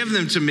if you give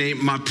them to me,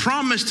 my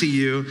promise to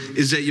you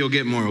is that you'll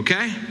get more,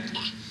 okay?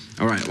 Yeah.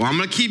 All right, well, I'm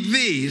going to keep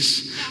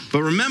these,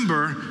 but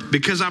remember,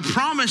 because I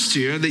promised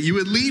you that you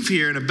would leave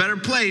here in a better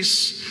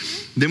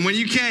place than when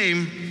you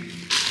came,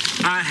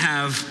 I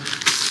have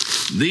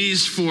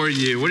these for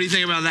you. What do you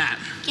think about that?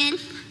 Good.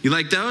 You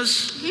like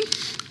those?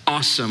 Mm-hmm.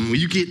 Awesome. Well,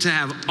 you get to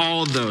have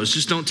all those.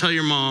 Just don't tell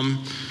your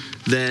mom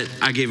that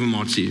I gave them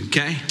all to you,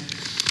 okay?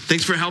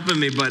 Thanks for helping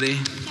me, buddy.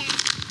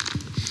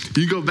 Okay.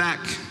 You go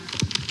back.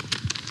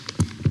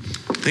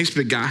 Thanks,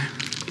 big guy.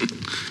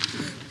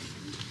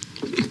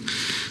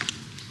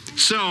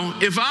 So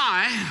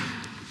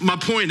my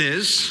point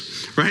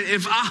is, right,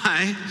 if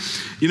I,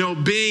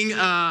 being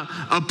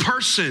a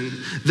person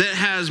that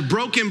has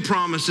broken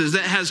promises,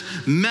 that has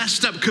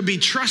messed up, could be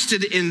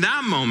trusted in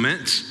that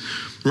moment,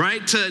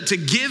 right, to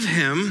give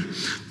him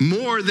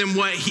more than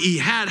what he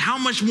had, how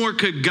much more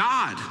could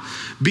God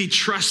be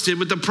trusted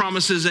with the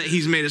promises that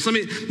he's made us? Let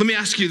me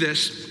ask you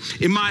this.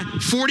 In my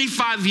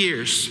 45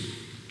 years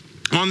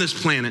on this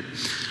planet,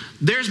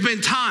 there's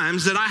been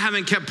times that I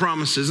haven't kept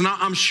promises, and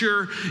I'm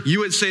sure you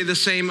would say the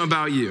same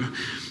about you.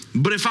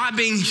 But if I,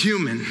 being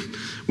human,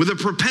 with a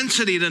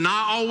propensity to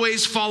not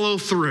always follow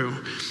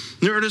through,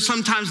 or to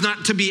sometimes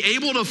not to be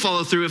able to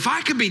follow through, if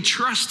I could be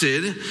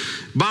trusted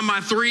by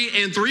my 3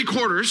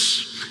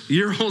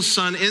 3/4-year-old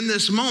son in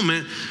this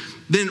moment,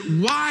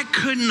 then why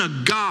couldn't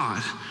a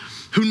God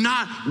who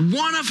not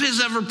one of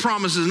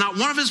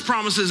his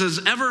promises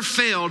has ever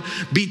failed,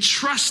 be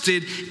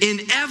trusted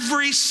in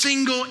every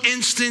single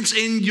instance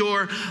in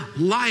your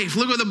life.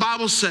 Look what the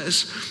Bible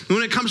says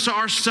when it comes to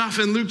our stuff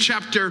in Luke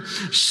chapter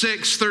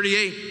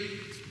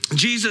 6:38.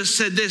 Jesus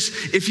said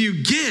this, if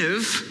you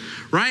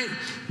give, right,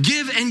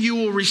 give and you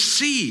will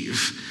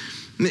receive.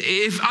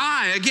 If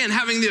I, again,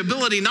 having the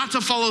ability not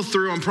to follow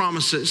through on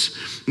promises,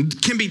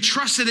 can be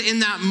trusted in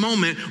that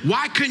moment,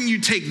 why couldn't you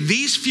take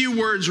these few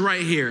words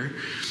right here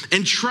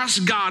and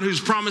trust God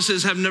whose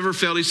promises have never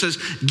failed? He says,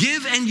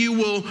 give and you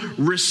will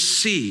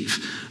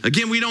receive.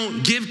 Again, we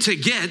don't give to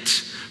get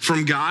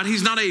from God.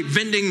 He's not a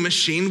vending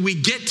machine. We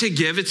get to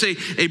give. It's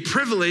a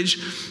privilege.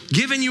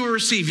 Give and you will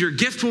receive. Your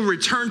gift will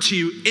return to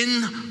you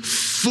in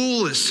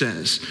full, it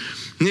says.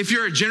 And if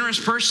you're a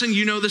generous person,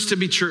 you know this to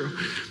be true,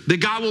 that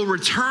God will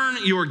return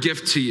your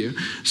gift to you,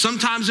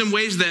 sometimes in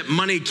ways that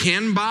money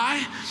can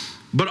buy,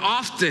 but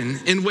often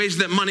in ways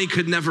that money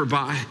could never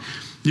buy.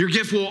 Your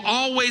gift will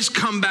always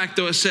come back,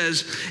 though, it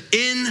says,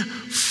 in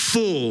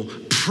full,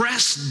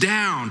 pressed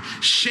down,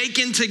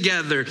 shaken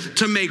together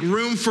to make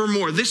room for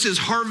more. This is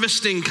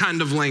harvesting kind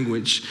of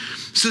language.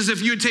 It says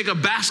if you would take a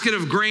basket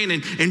of grain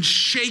and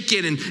shake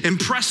it and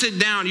press it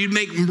down, you'd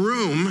make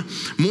room,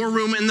 more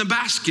room in the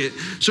basket,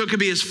 so it could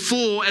be as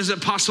full as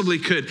it possibly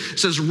could. It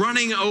says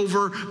running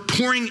over,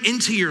 pouring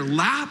into your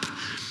lap.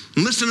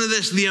 And listen to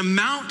this, the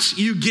amount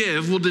you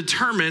give will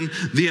determine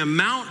the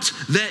amount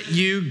that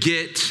you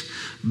get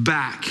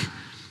back.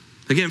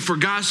 Again, for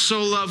God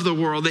so loved the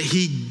world that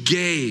he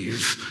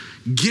gave.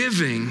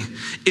 Giving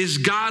is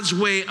God's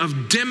way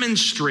of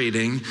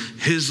demonstrating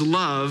his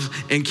love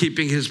and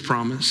keeping his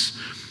promise.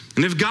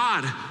 And if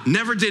God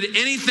never did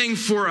anything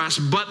for us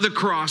but the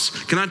cross,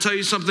 can I tell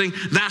you something?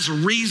 That's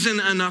reason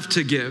enough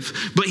to give.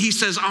 But he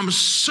says, I'm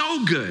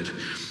so good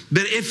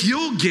that if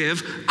you'll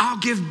give, I'll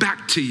give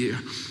back to you.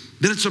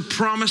 That it's a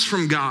promise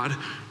from God,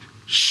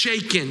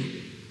 shaken,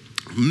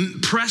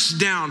 pressed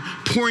down,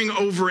 pouring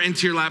over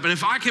into your lap. And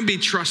if I can be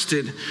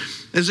trusted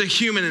as a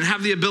human and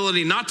have the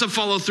ability not to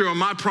follow through on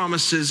my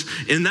promises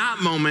in that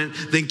moment,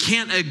 then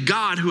can't a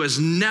God who has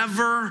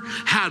never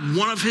had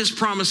one of his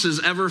promises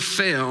ever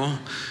fail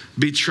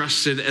be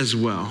trusted as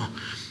well?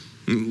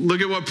 Look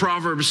at what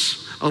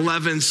Proverbs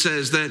 11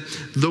 says, that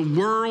the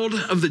world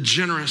of the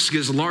generous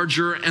gets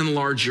larger and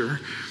larger.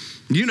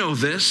 You know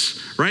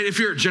this, right? If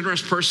you're a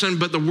generous person,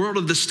 but the world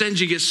of the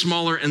stingy gets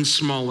smaller and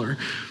smaller.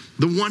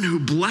 The one who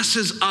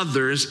blesses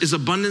others is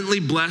abundantly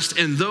blessed,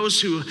 and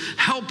those who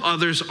help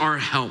others are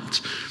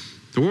helped.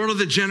 The world of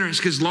the generous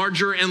gets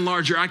larger and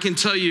larger. I can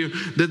tell you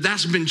that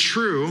that's been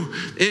true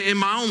in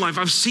my own life.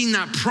 I've seen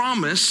that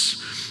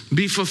promise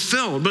be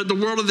fulfilled, but the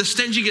world of the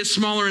stingy gets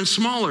smaller and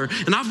smaller.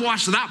 And I've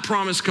watched that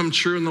promise come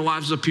true in the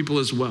lives of people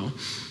as well.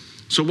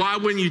 So why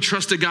wouldn't you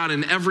trust a God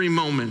in every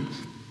moment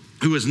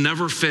who has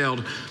never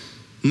failed?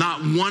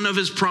 Not one of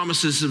his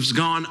promises has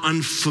gone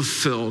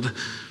unfulfilled.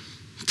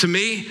 To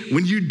me,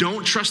 when you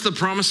don't trust the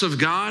promise of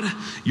God,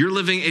 you're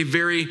living a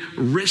very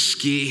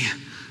risky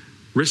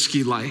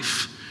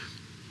life.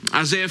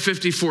 Isaiah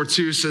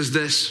 54:2 says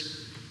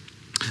this,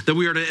 that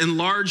we are to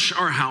enlarge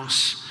our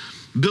house,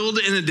 build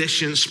an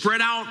addition,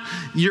 spread out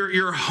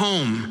your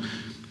home,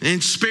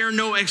 and spare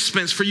no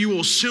expense, for you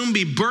will soon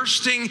be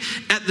bursting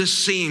at the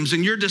seams,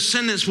 and your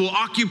descendants will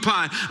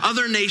occupy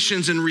other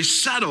nations and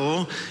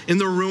resettle in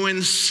the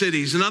ruined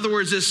cities. In other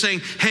words, it's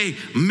saying, hey,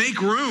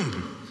 make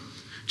room.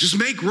 Just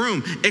make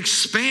room,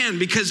 expand,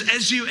 because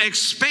as you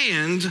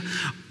expand,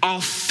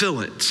 I'll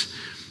fill it.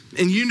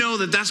 And you know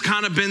that that's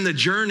kind of been the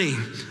journey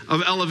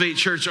of Elevate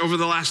Church over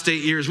the last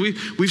 8 years.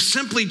 We've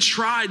simply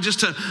tried just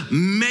to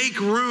make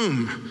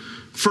room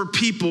for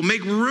people,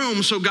 make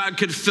room so God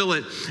could fill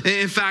it.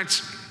 In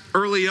fact,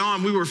 early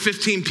on, we were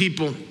 15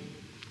 people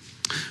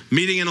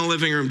meeting in a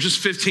living room, just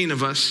 15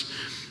 of us.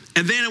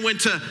 And then it went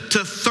to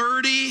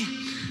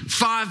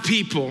 35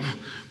 people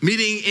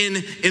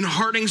meeting in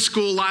Harding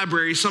School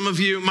Library. Some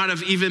of you might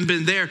have even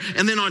been there.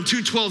 And then on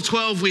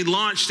 2/12/12, we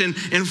launched and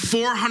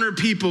 400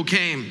 people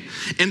came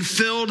and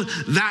filled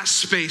that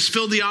space,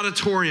 filled the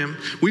auditorium.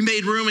 We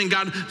made room and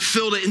God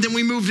filled it. And then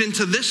we moved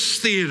into this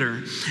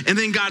theater and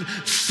then God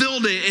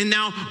filled it. And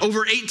now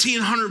over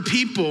 1,800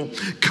 people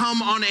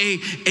come on a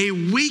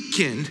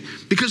weekend,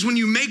 because when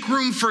you make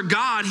room for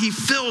God, he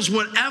fills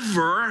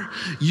whatever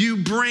you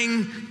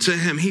bring to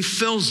him. He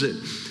fills it.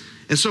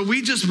 And so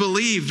we just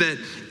believe that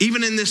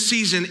even in this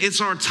season, it's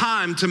our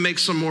time to make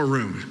some more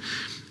room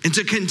and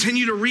to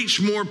continue to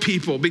reach more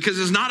people, because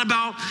it's not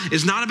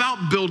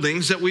about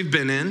buildings that we've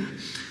been in.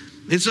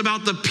 It's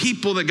about the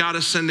people that God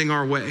is sending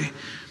our way,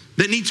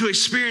 that need to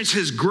experience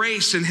his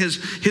grace and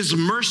his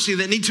mercy,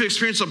 that need to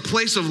experience a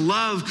place of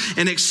love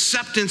and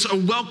acceptance, a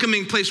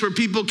welcoming place where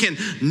people can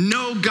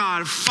know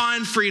God,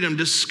 find freedom,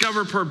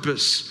 discover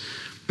purpose,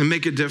 and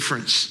make a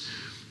difference.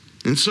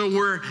 And so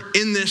we're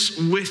in this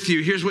with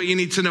you. Here's what you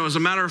need to know. As a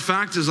matter of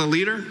fact, as a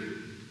leader,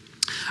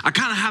 I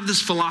kind of have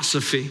this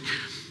philosophy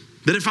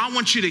that if I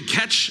want you to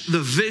catch the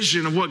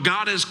vision of what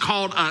God has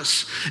called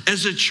us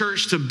as a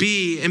church to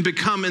be and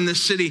become in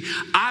this city,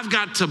 I've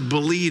got to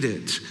bleed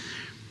it.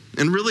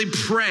 and really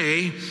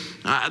pray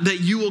that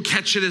you will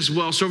catch it as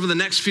well. So over the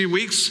next few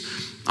weeks,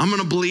 I'm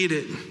going to bleed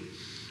it.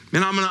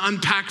 And I'm going to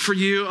unpack for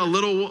you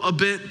a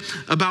bit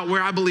about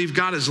where I believe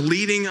God is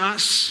leading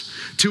us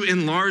to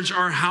enlarge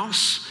our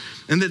house,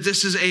 and that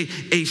this is a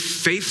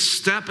faith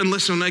step. And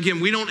listen, again,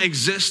 we don't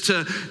exist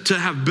to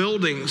have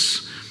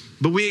buildings,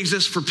 but we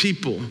exist for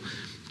people,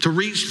 to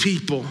reach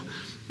people.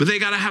 But they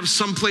got to have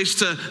some place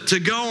to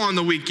go on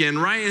the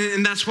weekend, right?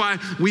 And that's why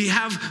we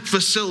have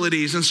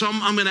facilities. And so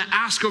I'm going to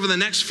ask over the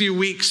next few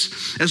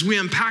weeks as we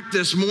unpack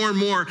this more and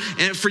more,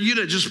 and for you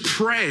to just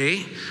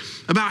pray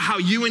about how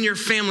you and your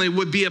family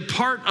would be a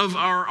part of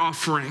our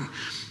offering,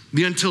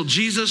 the Until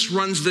Jesus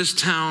Runs This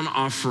Town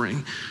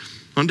offering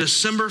on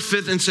December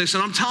 5th and 6th.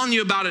 And I'm telling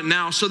you about it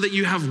now so that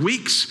you have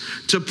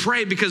weeks to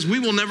pray, because we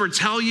will never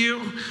tell you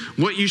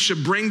what you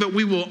should bring, but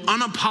we will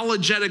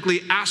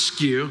unapologetically ask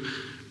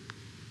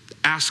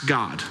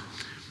God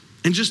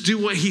and just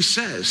do what he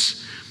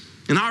says.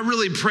 And I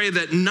really pray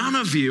that none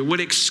of you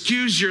would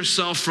excuse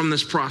yourself from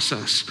this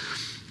process,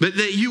 but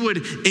that you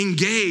would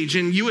engage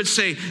and you would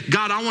say,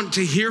 God, I want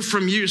to hear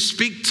from you.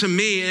 Speak to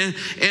me.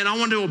 And I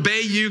want to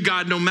obey you,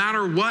 God, no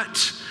matter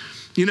what,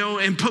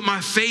 and put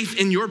my faith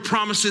in your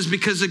promises,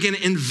 because again,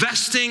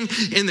 investing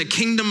in the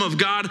kingdom of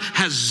God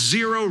has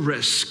zero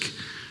risk.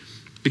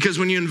 Because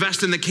when you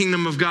invest in the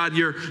kingdom of God,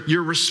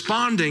 you're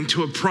responding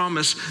to a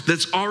promise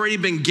that's already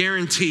been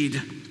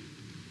guaranteed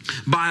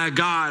by a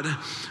God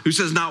who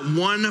says not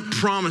one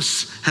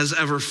promise has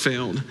ever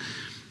failed.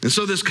 And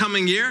so this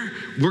coming year,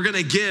 we're going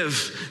to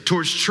give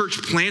towards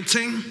church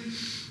planting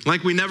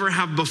like we never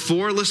have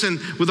before. Listen,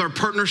 with our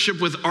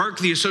partnership with ARC,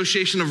 the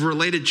Association of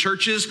Related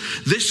Churches,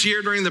 this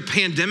year during the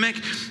pandemic,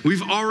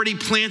 we've already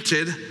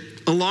planted,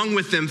 along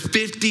with them,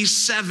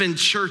 57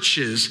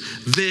 churches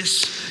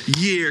this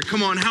year.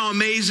 Come on, how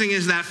amazing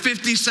is that?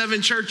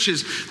 57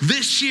 churches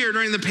this year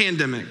during the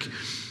pandemic.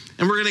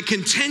 And we're going to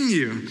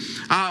continue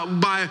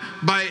by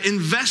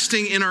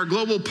investing in our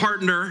global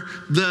partner,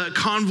 the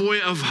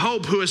Convoy of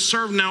Hope, who has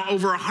served now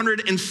over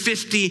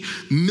 150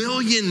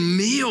 million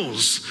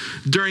meals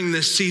during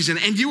this season.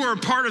 And you were a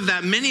part of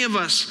that. Many of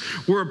us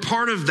were a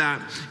part of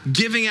that,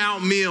 giving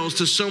out meals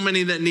to so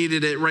many that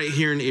needed it right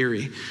here in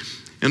Erie.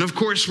 And of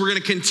course, we're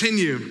going to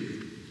continue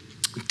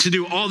to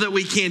do all that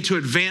we can to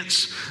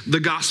advance the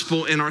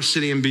gospel in our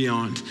city and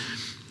beyond.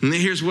 And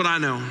here's what I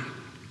know.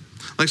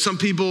 Like, some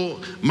people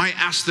might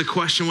ask the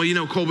question,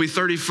 well, Colby,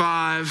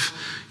 35,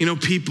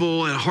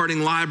 people at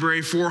Harding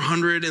Library,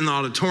 400 in the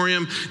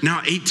auditorium,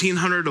 now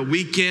 1,800 a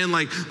weekend.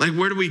 Like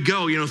where do we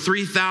go?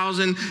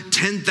 3,000,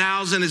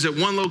 10,000? Is it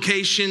one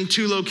location,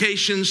 two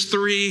locations,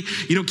 three?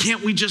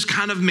 Can't we just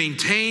kind of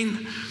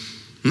maintain?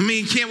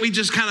 Can't we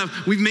just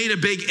we've made a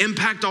big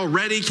impact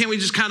already. Can't we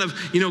just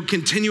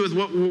continue with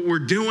what we're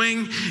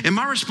doing? And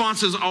my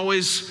response is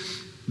always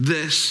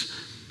this,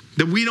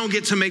 that we don't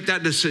get to make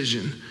that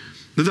decision.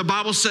 That the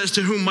Bible says,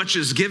 to whom much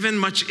is given,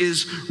 much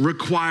is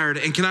required.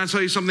 And can I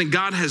tell you something?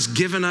 God has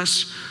given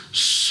us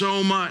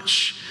so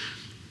much.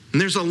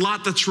 And there's a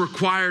lot that's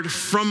required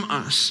from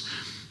us.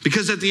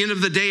 Because at the end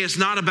of the day, it's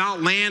not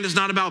about land, it's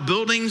not about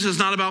buildings, it's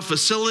not about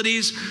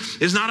facilities,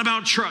 it's not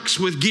about trucks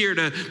with gear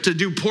to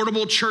do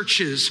portable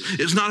churches.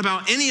 It's not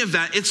about any of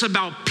that. It's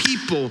about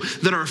people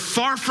that are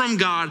far from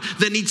God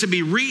that need to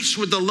be reached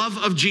with the love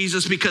of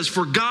Jesus, because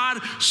for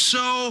God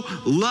so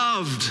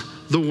loved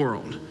the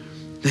world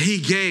that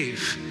he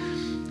gave.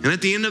 And at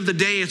the end of the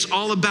day, it's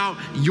all about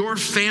your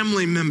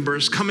family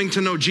members coming to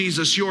know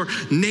Jesus, your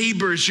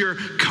neighbors, your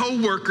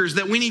co-workers,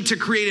 that we need to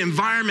create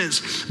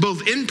environments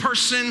both in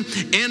person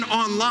and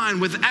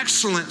online with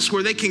excellence,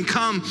 where they can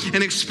come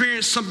and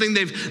experience something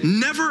they've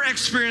never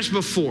experienced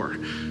before,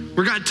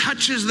 where God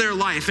touches their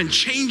life and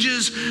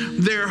changes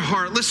their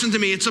heart. Listen to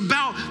me, it's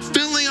about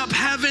filling up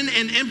heaven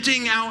and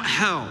emptying out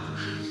hell.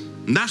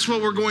 And that's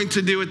what we're going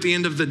to do at the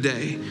end of the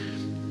day.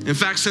 In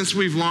fact, since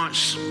we've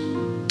launched,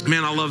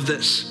 man, I love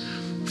this.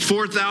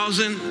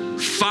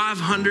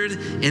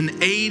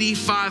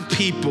 4,585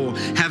 people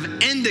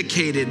have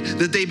indicated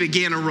that they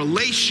began a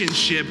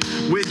relationship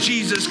with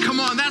Jesus. Come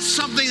on, that's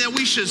something that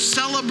we should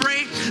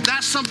celebrate.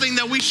 That's something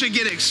that we should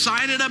get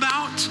excited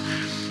about.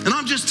 And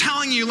I'm just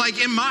telling you,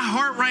 like, in my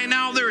heart right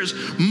now, there is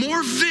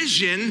more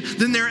vision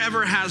than there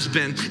ever has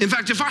been. In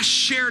fact, if I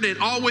shared it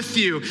all with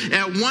you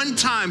at one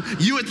time,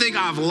 you would think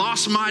I've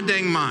lost my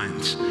dang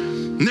mind.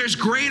 And there's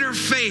greater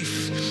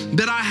faith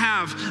that I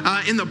have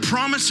in the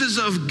promises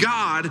of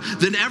God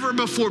than ever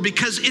before,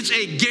 because it's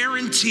a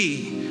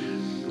guarantee.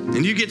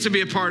 And you get to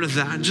be a part of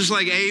that, just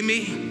like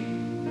Amy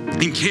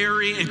and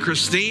Carrie and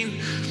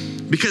Christine,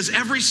 because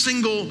every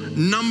single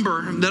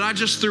number that I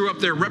just threw up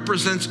there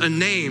represents a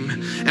name.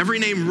 Every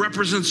name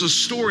represents a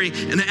story,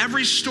 and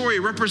every story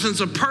represents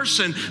a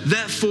person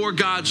that for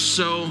God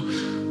so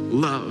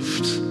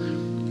loved.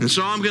 And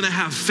so I'm going to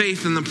have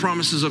faith in the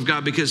promises of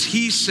God, because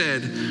he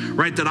said,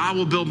 right, that I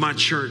will build my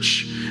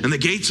church and the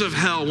gates of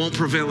hell won't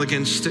prevail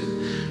against it.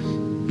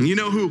 And you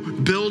know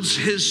who builds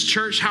his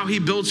church, how he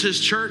builds his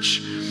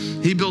church?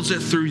 He builds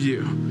it through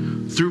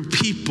you, through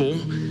people,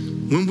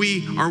 when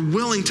we are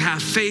willing to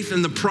have faith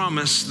in the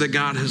promise that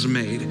God has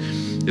made.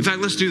 In fact,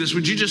 let's do this.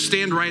 Would you just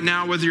stand right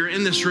now, whether you're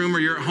in this room or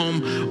you're at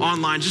home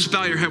online, just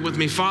bow your head with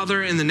me.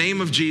 Father, in the name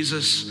of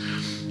Jesus,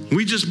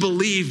 we just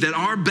believe that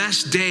our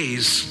best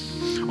days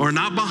are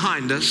not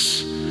behind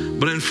us,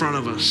 but in front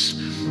of us.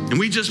 And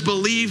we just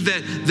believe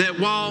that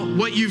while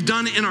what you've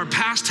done in our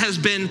past has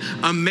been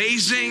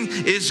amazing,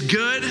 it's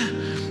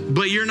good,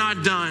 but you're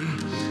not done.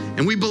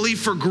 And we believe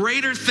for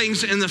greater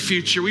things in the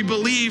future. We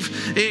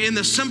believe in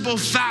the simple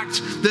fact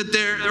that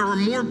there are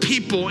more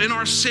people in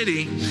our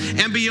city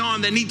and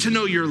beyond that need to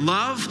know your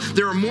love.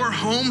 There are more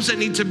homes that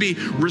need to be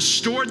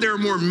restored. There are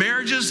more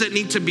marriages that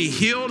need to be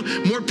healed.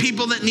 More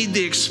people that need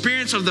the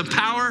experience of the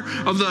power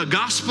of the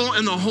gospel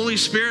and the Holy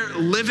Spirit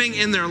living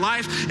in their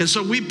life. And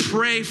so we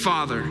pray,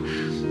 Father,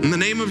 in the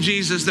name of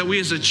Jesus, that we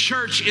as a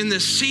church in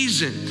this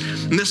season,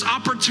 in this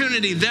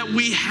opportunity that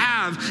we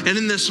have, and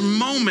in this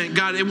moment,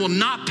 God, it will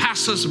not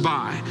pass us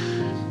by,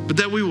 but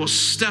that we will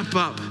step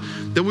up,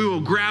 that we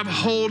will grab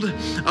hold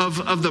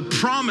of the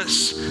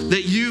promise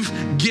that you've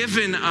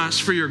given us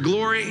for your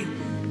glory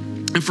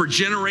and for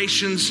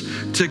generations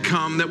to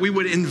come, that we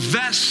would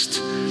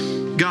invest,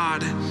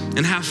 God,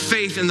 and have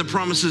faith in the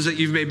promises that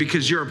you've made,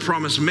 because you're a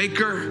promise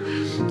maker.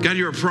 God,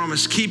 you're a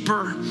promise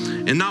keeper,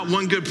 and not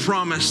one good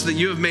promise that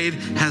you have made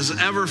has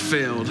ever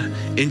failed.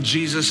 In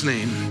Jesus'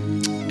 name,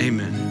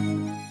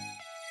 amen.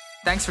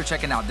 Thanks for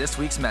checking out this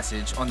week's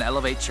message on the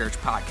Elevate Church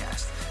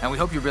podcast, and we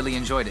hope you really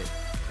enjoyed it.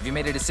 If you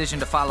made a decision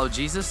to follow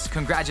Jesus,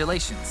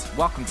 congratulations.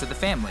 Welcome to the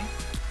family.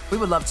 We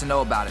would love to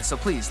know about it, so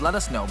please let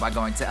us know by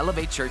going to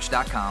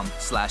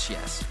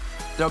elevatechurch.com/yes.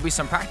 There will be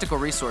some practical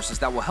resources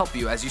that will help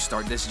you as you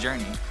start this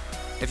journey.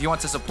 If you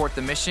want to support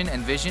the mission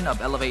and vision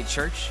of Elevate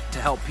Church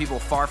to help people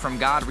far from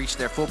God reach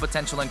their full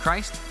potential in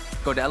Christ,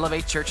 go to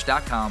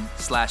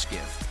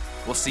elevatechurch.com/give.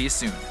 We'll see you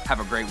soon. Have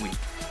a great week.